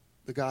Abraham,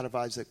 the God of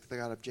Isaac, the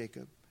God of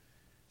Jacob.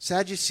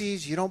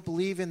 Sadducees, you don't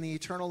believe in the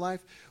eternal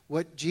life?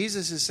 What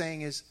Jesus is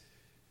saying is,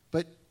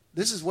 but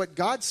this is what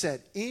God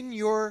said in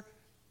your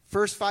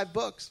first 5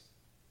 books.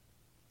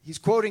 He's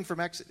quoting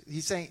from Exodus.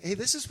 He's saying, hey,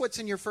 this is what's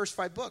in your first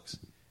 5 books.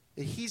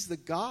 That he's the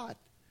God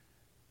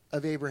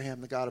of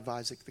Abraham, the God of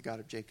Isaac, the God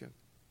of Jacob.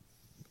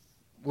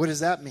 What does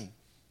that mean?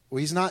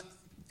 Well,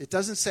 it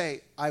doesn't say,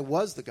 I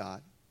was the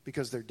God,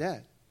 because they're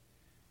dead.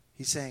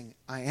 He's saying,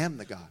 I am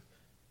the God,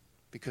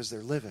 because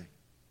they're living.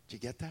 Do you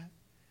get that?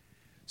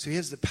 So he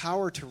has the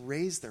power to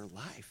raise their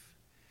life.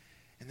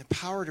 And the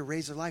power to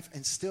raise their life.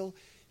 And still,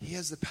 he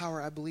has the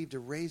power, I believe, to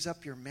raise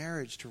up your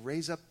marriage, to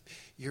raise up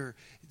your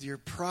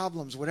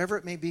problems, whatever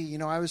it may be. You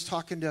know, I was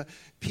talking to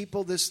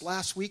people this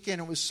last weekend.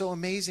 It was so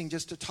amazing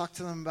just to talk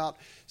to them about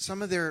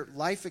some of their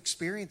life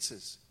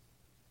experiences.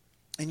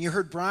 And you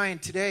heard Brian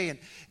today, and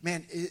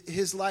man,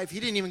 his life, he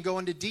didn't even go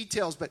into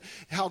details, but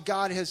how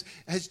God has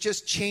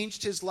just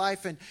changed his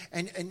life and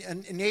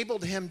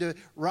enabled him to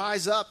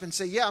rise up and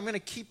say, yeah, I'm going to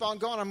keep on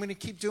going. I'm going to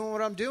keep doing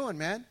what I'm doing,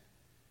 man.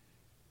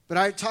 But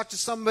I talked to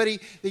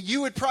somebody that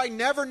you would probably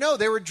never know.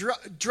 They were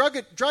drug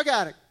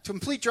addict,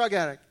 complete drug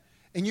addict.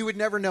 And you would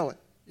never know it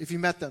if you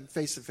met them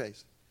face to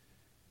face.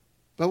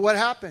 But what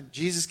happened?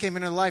 Jesus came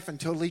into their life and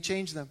totally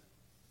changed them.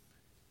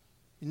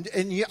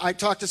 And I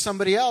talked to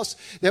somebody else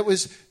that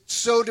was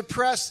so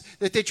depressed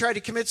that they tried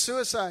to commit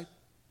suicide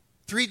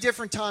 3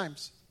 different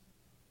times.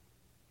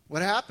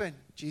 What happened?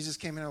 Jesus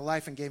came into their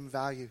life and gave them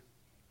value.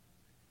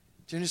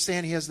 Do you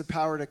understand? He has the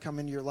power to come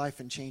into your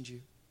life and change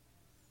you.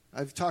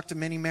 I've talked to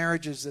many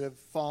marriages that have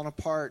fallen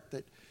apart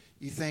that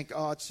you think,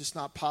 oh, it's just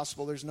not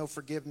possible. There's no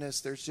forgiveness.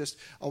 There's just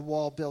a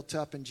wall built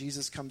up, and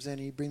Jesus comes in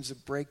and he brings a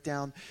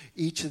breakdown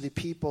each of the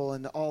people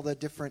and all the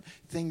different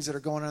things that are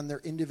going on in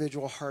their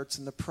individual hearts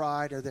and the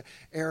pride or the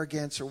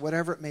arrogance or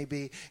whatever it may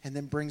be, and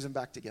then brings them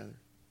back together.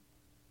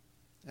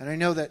 And I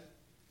know that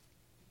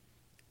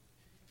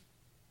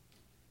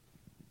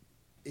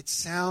it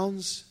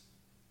sounds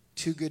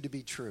too good to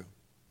be true.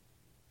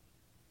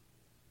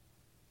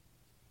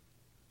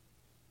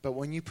 But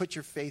when you put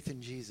your faith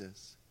in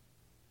Jesus,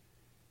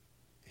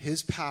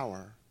 his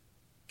power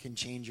can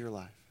change your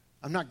life.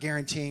 I'm not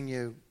guaranteeing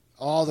you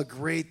all the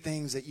great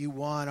things that you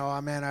want. Oh,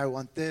 man, I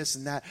want this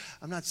and that.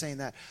 I'm not saying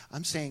that.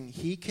 I'm saying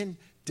he can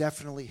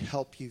definitely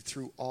help you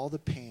through all the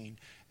pain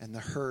and the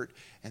hurt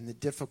and the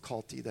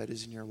difficulty that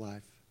is in your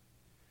life.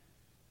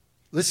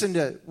 Listen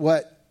to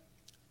what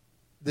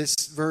this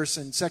verse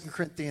in 2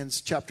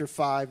 Corinthians chapter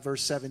 5,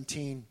 verse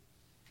 17.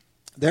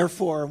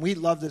 Therefore, and we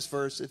love this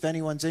verse, if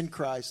anyone's in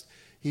Christ,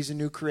 he's a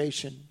new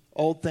creation.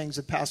 Old things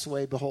have passed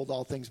away. Behold,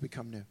 all things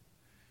become new.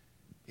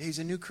 He's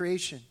a new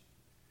creation.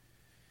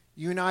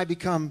 You and I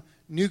become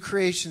new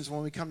creations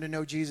when we come to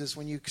know Jesus.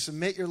 When you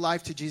submit your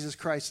life to Jesus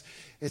Christ,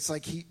 it's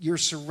like you're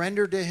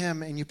surrendered to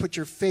him and you put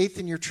your faith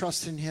and your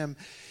trust in him.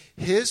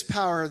 His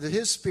power,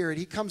 his spirit,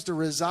 he comes to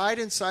reside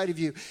inside of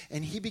you,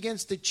 and he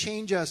begins to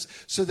change us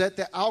so that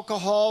the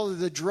alcohol or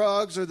the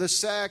drugs or the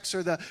sex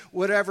or the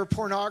whatever,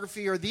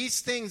 pornography or these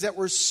things that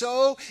were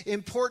so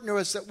important to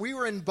us that we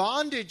were in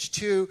bondage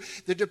to,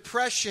 the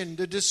depression,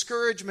 the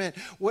discouragement,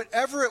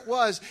 whatever it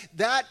was,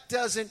 that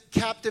doesn't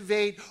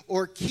captivate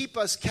or keep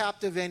us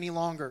captive any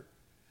longer.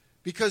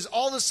 Because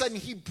all of a sudden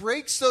he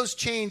breaks those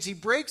chains, he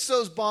breaks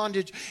those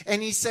bondage,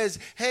 and he says,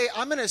 hey,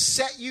 I'm going to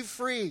set you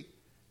free.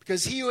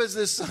 Because he who is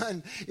the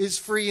Son is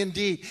free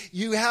indeed.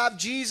 You have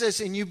Jesus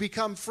and you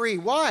become free.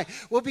 Why?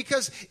 Well,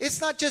 because it's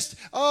not just,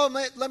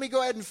 let me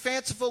go ahead and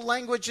fanciful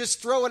language,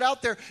 just throw it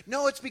out there.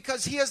 No, it's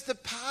because he has the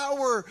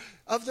power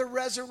of the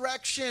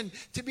resurrection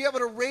to be able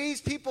to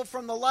raise people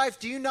from the life.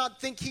 Do you not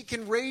think he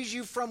can raise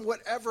you from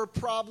whatever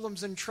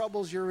problems and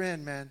troubles you're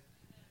in, man?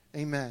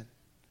 Amen.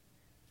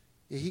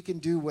 He can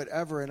do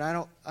whatever. And I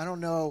don't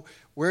know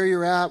where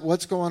you're at,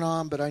 what's going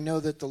on, but I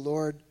know that the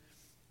Lord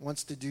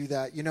wants to do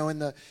that. You know, in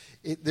the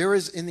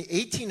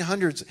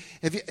 1800s,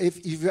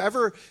 if you've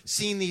ever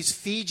seen these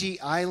Fiji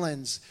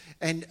islands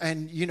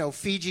and you know,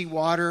 Fiji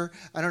water,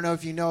 I don't know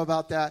if you know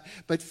about that,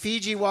 but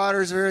Fiji water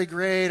is very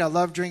great. I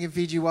love drinking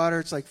Fiji water.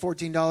 It's like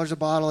 $14 a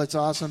bottle. It's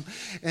awesome.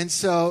 And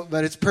so,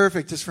 but it's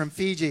perfect. It's from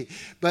Fiji,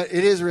 but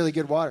it is really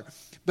good water.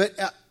 But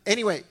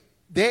anyway,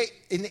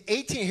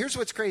 here's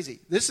what's crazy.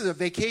 This is a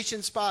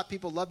vacation spot.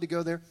 People love to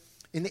go there.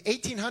 In the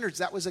 1800s,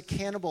 that was a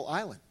cannibal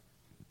island.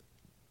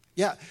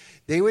 Yeah,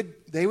 they would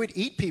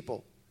eat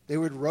people. They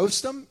would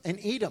roast them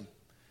and eat them.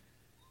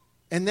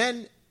 And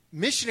then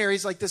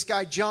missionaries like this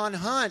guy John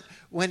Hunt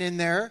went in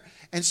there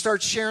and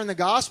started sharing the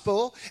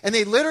gospel. And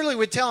they literally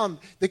would tell him,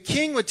 the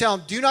king would tell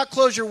him, do not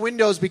close your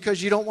windows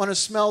because you don't want to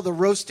smell the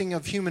roasting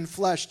of human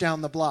flesh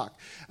down the block,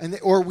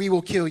 or we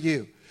will kill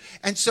you.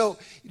 And so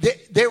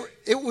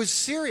it was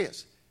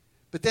serious.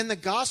 But then the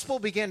gospel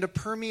began to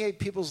permeate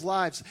people's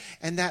lives,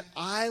 and that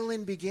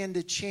island began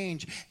to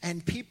change,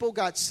 and people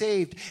got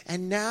saved.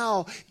 And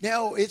now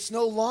it's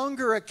no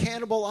longer a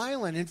cannibal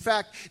island. In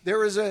fact, there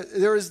was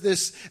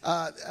this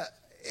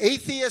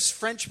atheist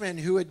Frenchman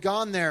who had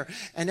gone there,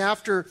 and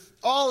after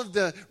all of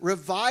the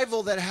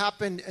revival that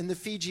happened in the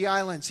Fiji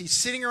Islands, he's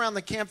sitting around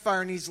the campfire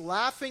and he's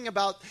laughing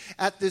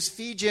at this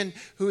Fijian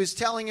who is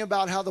telling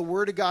about how the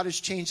Word of God has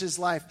changed his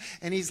life.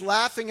 And he's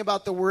laughing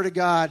about the Word of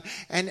God.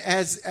 And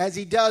as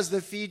he does,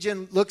 the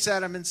Fijian looks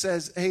at him and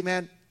says, hey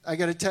man, I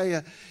got to tell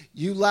you,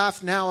 you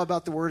laugh now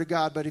about the Word of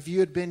God, but if you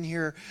had been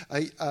here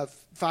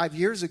 5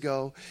 years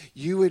ago,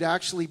 you would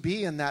actually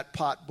be in that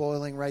pot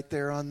boiling right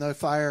there on the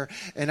fire,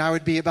 and I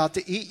would be about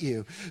to eat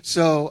you.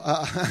 So,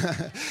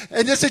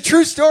 and it's a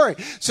true story.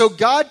 So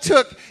God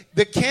took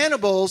the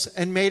cannibals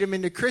and made them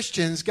into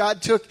Christians.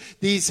 God took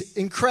these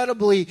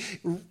incredibly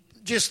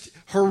just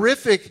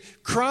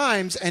horrific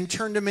crimes and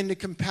turned them into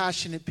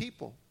compassionate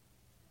people.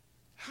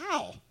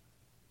 How?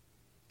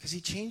 Because he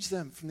changed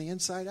them from the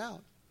inside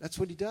out. That's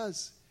what he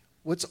does.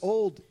 What's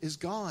old is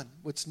gone.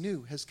 What's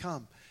new has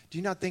come. Do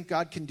you not think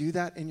God can do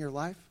that in your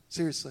life?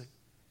 Seriously.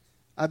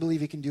 I believe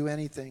he can do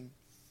anything.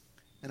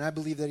 And I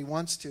believe that he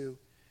wants to.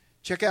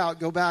 Check out,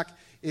 go back.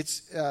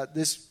 It's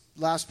this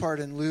last part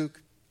in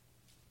Luke.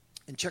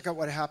 And check out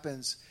what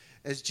happens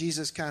as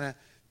Jesus kind of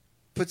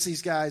puts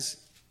these guys,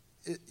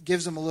 it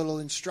gives them a little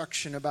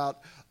instruction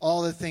about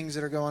all the things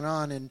that are going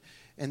on. And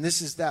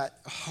this is that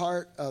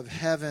heart of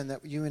heaven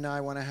that you and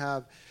I want to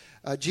have.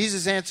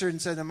 Jesus answered and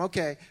said to them,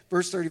 okay,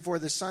 verse 34,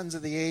 the sons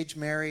of the age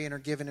marry and are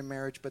given in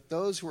marriage, but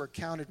those who are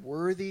counted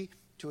worthy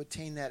to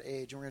attain that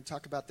age. And we're going to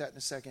talk about that in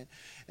a second.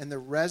 And the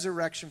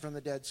resurrection from the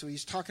dead. So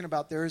he's talking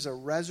about there is a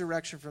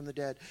resurrection from the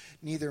dead,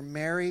 neither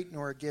married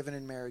nor given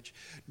in marriage,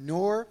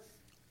 nor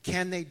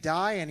can they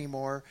die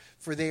anymore,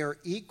 for they are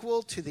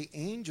equal to the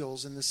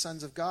angels and the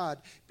sons of God,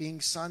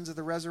 being sons of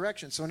the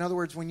resurrection. So in other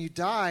words, when you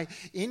die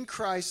in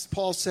Christ,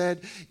 Paul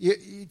said,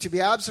 to be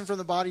absent from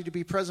the body, to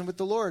be present with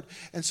the Lord.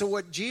 And so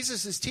what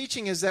Jesus is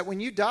teaching is that when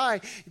you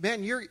die,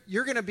 man,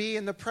 you're going to be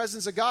in the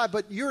presence of God,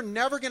 but you're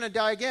never going to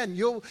die again.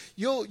 You'll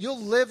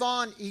live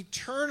on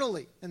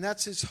eternally, and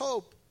that's his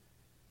hope.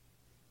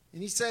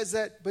 And he says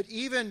that, but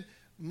even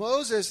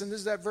Moses, and this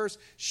is that verse,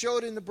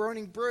 showed in the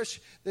burning bush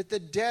that the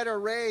dead are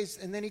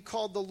raised. And then he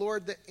called the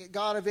Lord the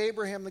God of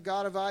Abraham, the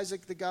God of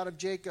Isaac, the God of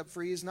Jacob.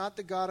 For he is not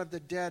the God of the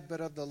dead, but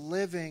of the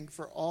living,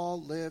 for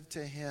all live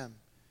to him.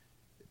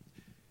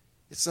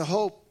 It's the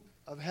hope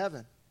of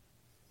heaven.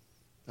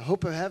 The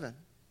hope of heaven.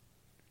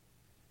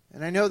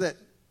 And I know that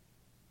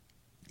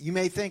you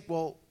may think,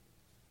 well,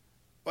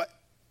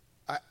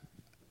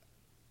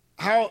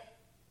 how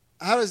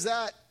does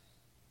that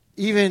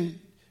even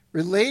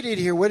related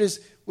here? What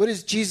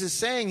is Jesus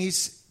saying?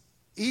 He's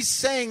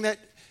saying that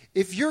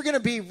if you're going to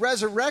be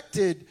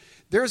resurrected,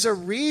 there's a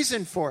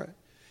reason for it.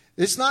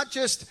 It's not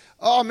just,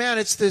 oh man,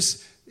 it's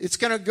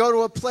going to go to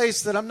a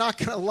place that I'm not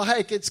going to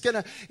like. It's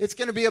going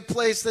to be a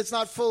place that's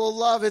not full of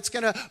love.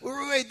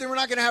 We're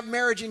not going to have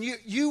marriage. And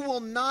you will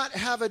not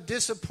have a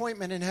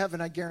disappointment in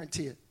heaven, I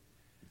guarantee it.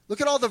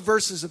 Look at all the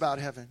verses about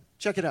heaven.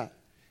 Check it out.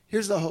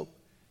 Here's the hope.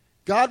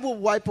 God will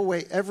wipe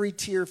away every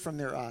tear from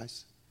their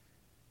eyes.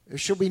 There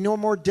shall be no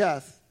more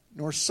death,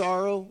 nor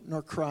sorrow,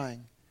 nor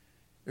crying.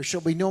 There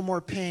shall be no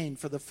more pain,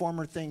 for the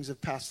former things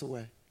have passed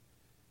away.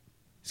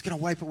 He's going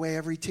to wipe away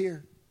every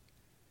tear.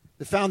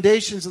 The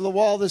foundations of the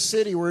wall of the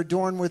city were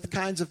adorned with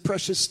kinds of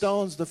precious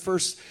stones. The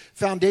first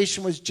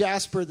foundation was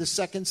jasper, the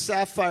second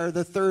sapphire,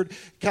 the third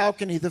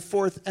chalcony, the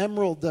fourth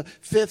emerald, the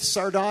fifth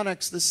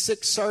sardonyx, the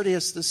sixth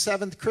sardius, the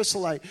seventh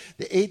chrysolite,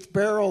 the eighth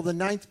beryl, the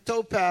ninth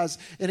topaz,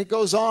 and it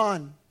goes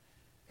on.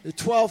 The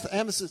 12th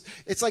amethyst.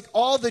 It's like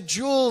all the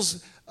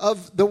jewels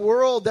of the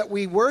world that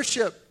we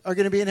worship are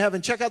going to be in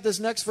heaven. Check out this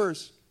next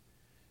verse.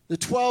 The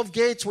 12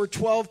 gates were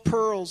 12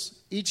 pearls.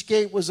 Each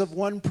gate was of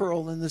one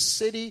pearl. And the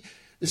street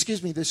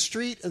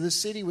of the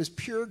city was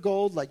pure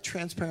gold like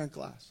transparent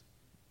glass.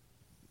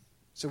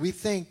 So we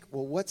think,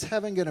 well, what's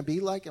heaven going to be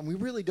like? And we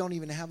really don't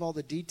even have all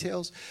the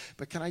details.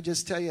 But can I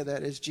just tell you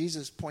that as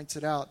Jesus points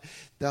it out,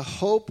 the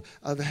hope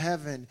of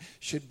heaven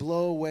should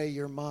blow away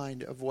your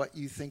mind of what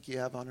you think you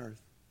have on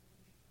earth.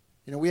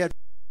 You know, we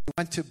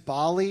went to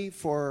Bali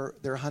for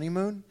their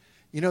honeymoon.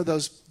 You know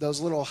those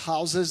little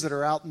houses that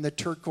are out in the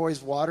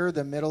turquoise water,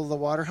 the middle of the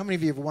water? How many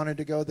of you have wanted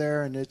to go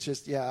there? And it's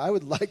just, yeah, I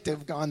would like to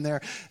have gone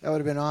there. That would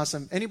have been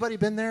awesome. Anybody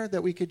been there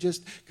that we could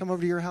just come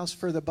over to your house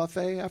for the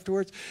buffet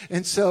afterwards?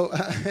 And so,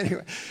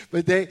 anyway,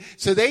 but they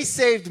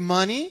saved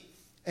money.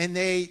 And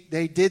they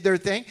did their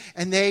thing,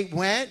 and they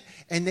went,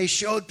 and they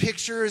showed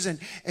pictures, and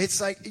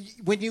it's like,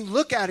 when you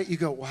look at it, you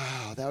go,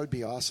 wow, that would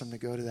be awesome to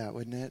go to that,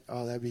 wouldn't it?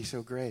 Oh, that'd be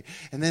so great.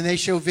 And then they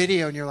show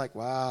video, and you're like,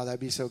 wow, that'd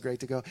be so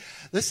great to go.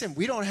 Listen,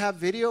 we don't have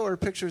video or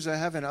pictures of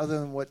heaven other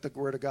than what the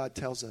Word of God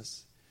tells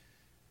us.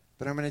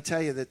 But I'm going to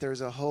tell you that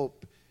there's a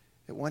hope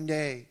that one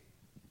day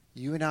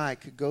you and I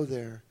could go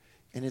there,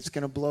 and it's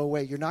going to blow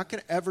away. You're not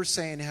going to ever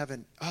say in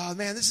heaven, oh,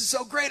 man, this is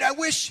so great, I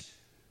wish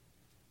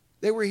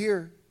they were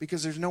here,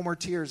 because there's no more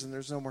tears and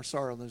there's no more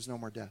sorrow and there's no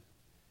more death.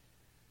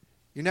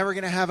 You're never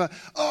going to have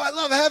I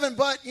love heaven,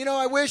 but,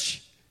 I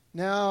wish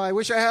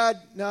I had.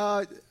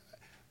 No,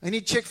 I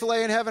need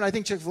Chick-fil-A in heaven. I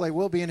think Chick-fil-A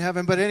will be in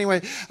heaven. But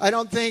anyway, I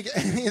don't think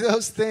any of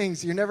those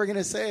things. You're never going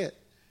to say it.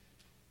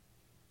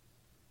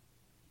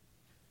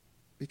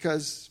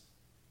 Because,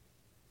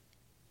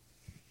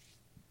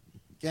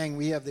 gang,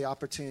 we have the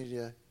opportunity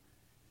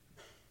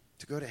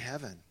to go to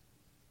heaven.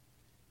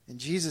 And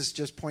Jesus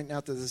just pointing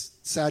out to the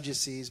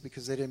Sadducees,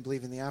 because they didn't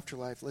believe in the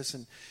afterlife,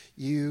 listen,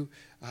 you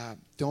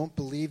don't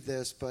believe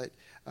this, but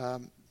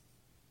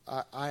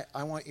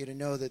I want you to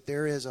know that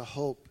there is a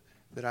hope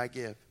that I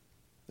give.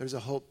 There's a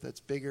hope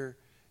that's bigger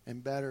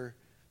and better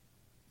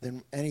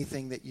than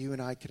anything that you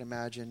and I can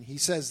imagine. He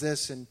says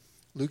this in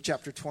Luke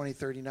chapter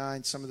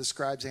 20:39. Some of the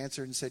scribes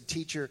answered and said,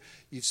 "Teacher,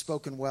 you've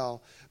spoken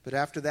well." But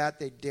after that,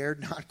 they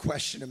dared not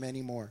question him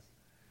anymore.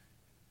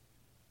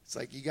 It's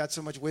like, you got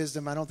so much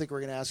wisdom, I don't think we're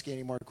going to ask you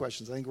any more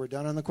questions. I think we're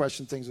done on the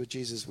question things with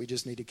Jesus. We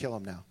just need to kill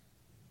him now.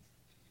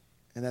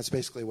 And that's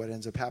basically what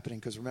ends up happening,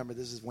 because remember,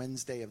 this is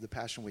Wednesday of the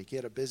Passion Week. He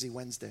had a busy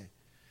Wednesday.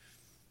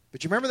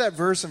 But you remember that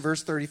verse in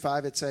verse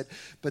 35? It said,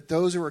 but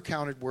those who are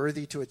counted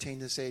worthy to attain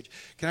this age.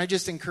 Can I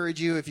just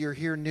encourage you, if you're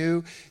here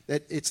new,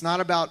 that it's not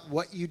about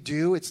what you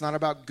do. It's not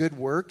about good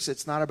works.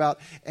 It's not about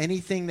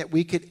anything that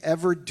we could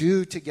ever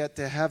do to get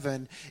to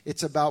heaven.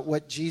 It's about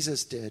what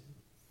Jesus did.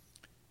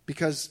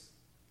 Because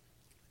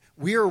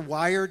we are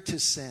wired to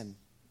sin.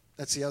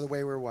 That's the other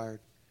way we're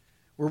wired.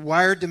 We're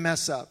wired to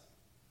mess up.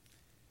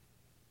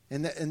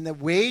 And the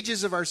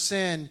wages of our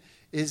sin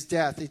is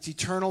death. It's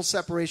eternal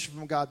separation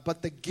from God.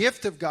 But the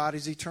gift of God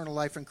is eternal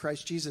life in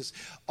Christ Jesus.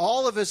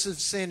 All of us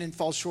have sinned and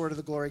fall short of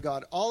the glory of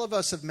God. All of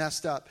us have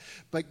messed up.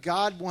 But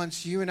God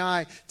wants you and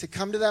I to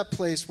come to that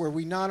place where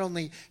we not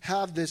only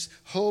have this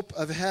hope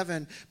of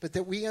heaven, but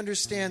that we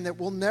understand that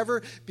we'll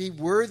never be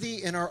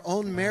worthy in our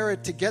own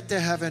merit to get to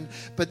heaven,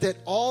 but that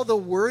all the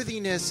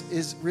worthiness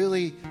is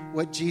really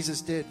what Jesus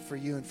did for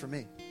you and for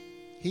me.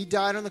 He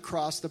died on the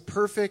cross, the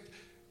perfect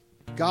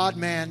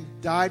God-man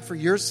died for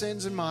your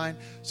sins and mine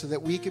so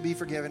that we could be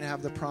forgiven and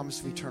have the promise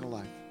of eternal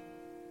life.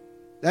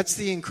 That's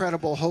the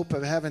incredible hope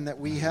of heaven that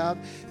we have.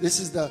 This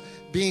is the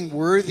being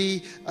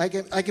worthy. I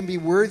can be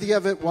worthy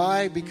of it.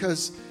 Why?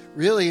 Because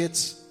really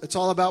it's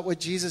all about what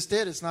Jesus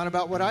did. It's not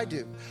about what I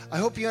do. I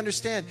hope you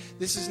understand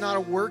this is not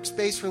a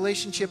works-based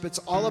relationship. It's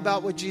all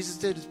about what Jesus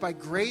did. It's by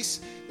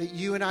grace that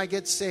you and I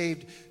get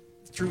saved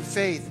through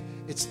faith.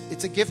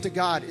 It's a gift of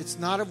God. It's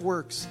not of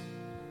works.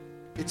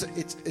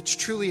 It's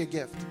truly a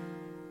gift.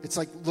 It's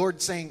like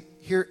Lord saying,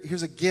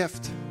 here's a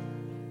gift.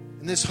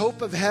 And this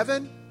hope of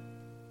heaven,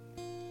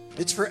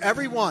 it's for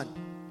everyone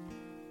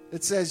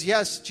that says,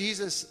 yes,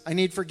 Jesus, I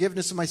need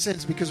forgiveness of my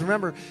sins. Because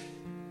remember,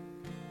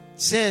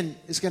 sin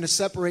is going to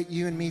separate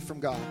you and me from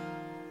God.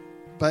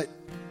 But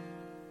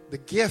the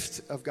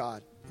gift of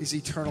God is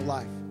eternal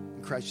life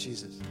in Christ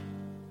Jesus.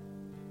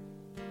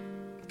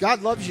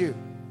 God loves you.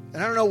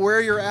 And I don't know where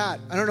you're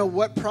at. I don't know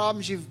what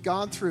problems you've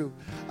gone through.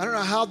 I don't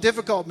know how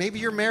difficult. Maybe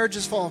your marriage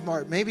has fallen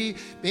apart. Maybe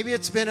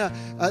it's been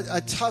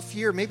a tough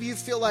year. Maybe you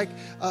feel like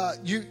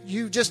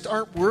you just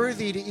aren't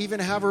worthy to even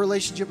have a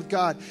relationship with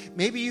God.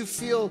 Maybe you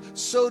feel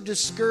so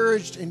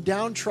discouraged and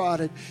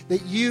downtrodden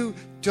that you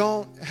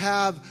don't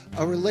have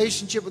a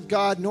relationship with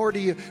God, nor do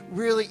you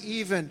really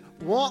even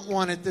want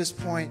one at this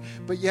point.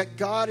 But yet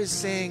God is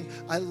saying,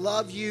 I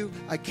love you,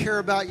 I care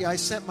about you, I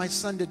sent my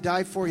son to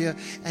die for you.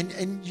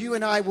 And you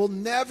and I will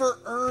never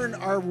earn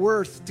our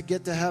worth to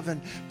get to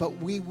heaven, but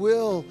we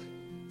will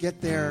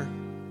get there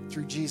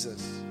through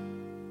Jesus.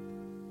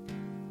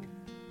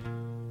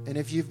 And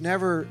if you've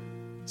never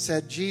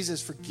said,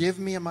 Jesus, forgive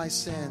me of my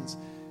sins,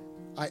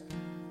 I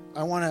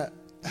want to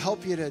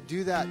help you to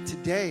do that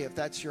today, if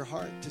that's your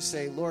heart, to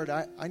say, Lord,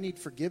 I need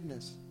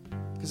forgiveness.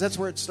 Because that's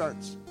where it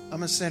starts.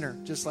 I'm a sinner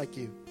just like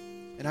you.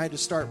 And I had to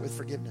start with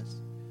forgiveness.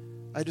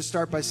 I had to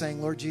start by saying,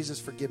 Lord Jesus,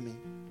 forgive me.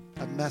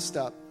 I've messed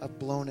up. I've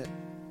blown it.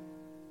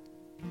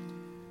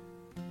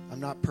 I'm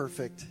not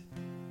perfect.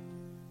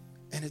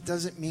 And it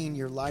doesn't mean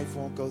your life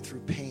won't go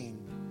through pain,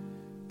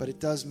 but it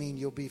does mean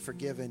you'll be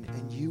forgiven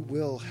and you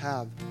will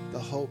have the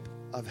hope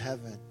of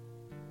heaven.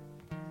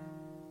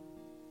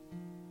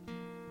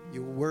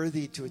 You're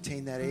worthy to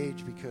attain that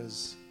age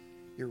because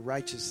you're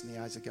righteous in the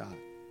eyes of God.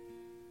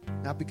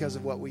 Not because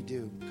of what we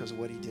do, because of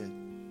what he did.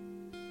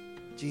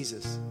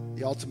 Jesus,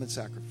 the ultimate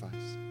sacrifice.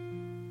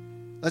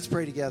 Let's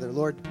pray together.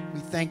 Lord, we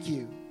thank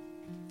you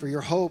for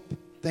your hope.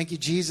 Thank you,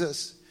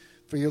 Jesus,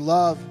 for your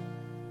love.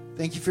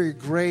 Thank you for your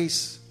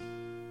grace.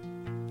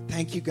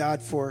 Thank you,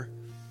 God, for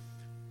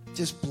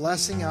just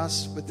blessing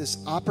us with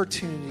this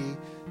opportunity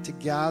to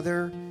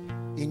gather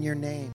in your name.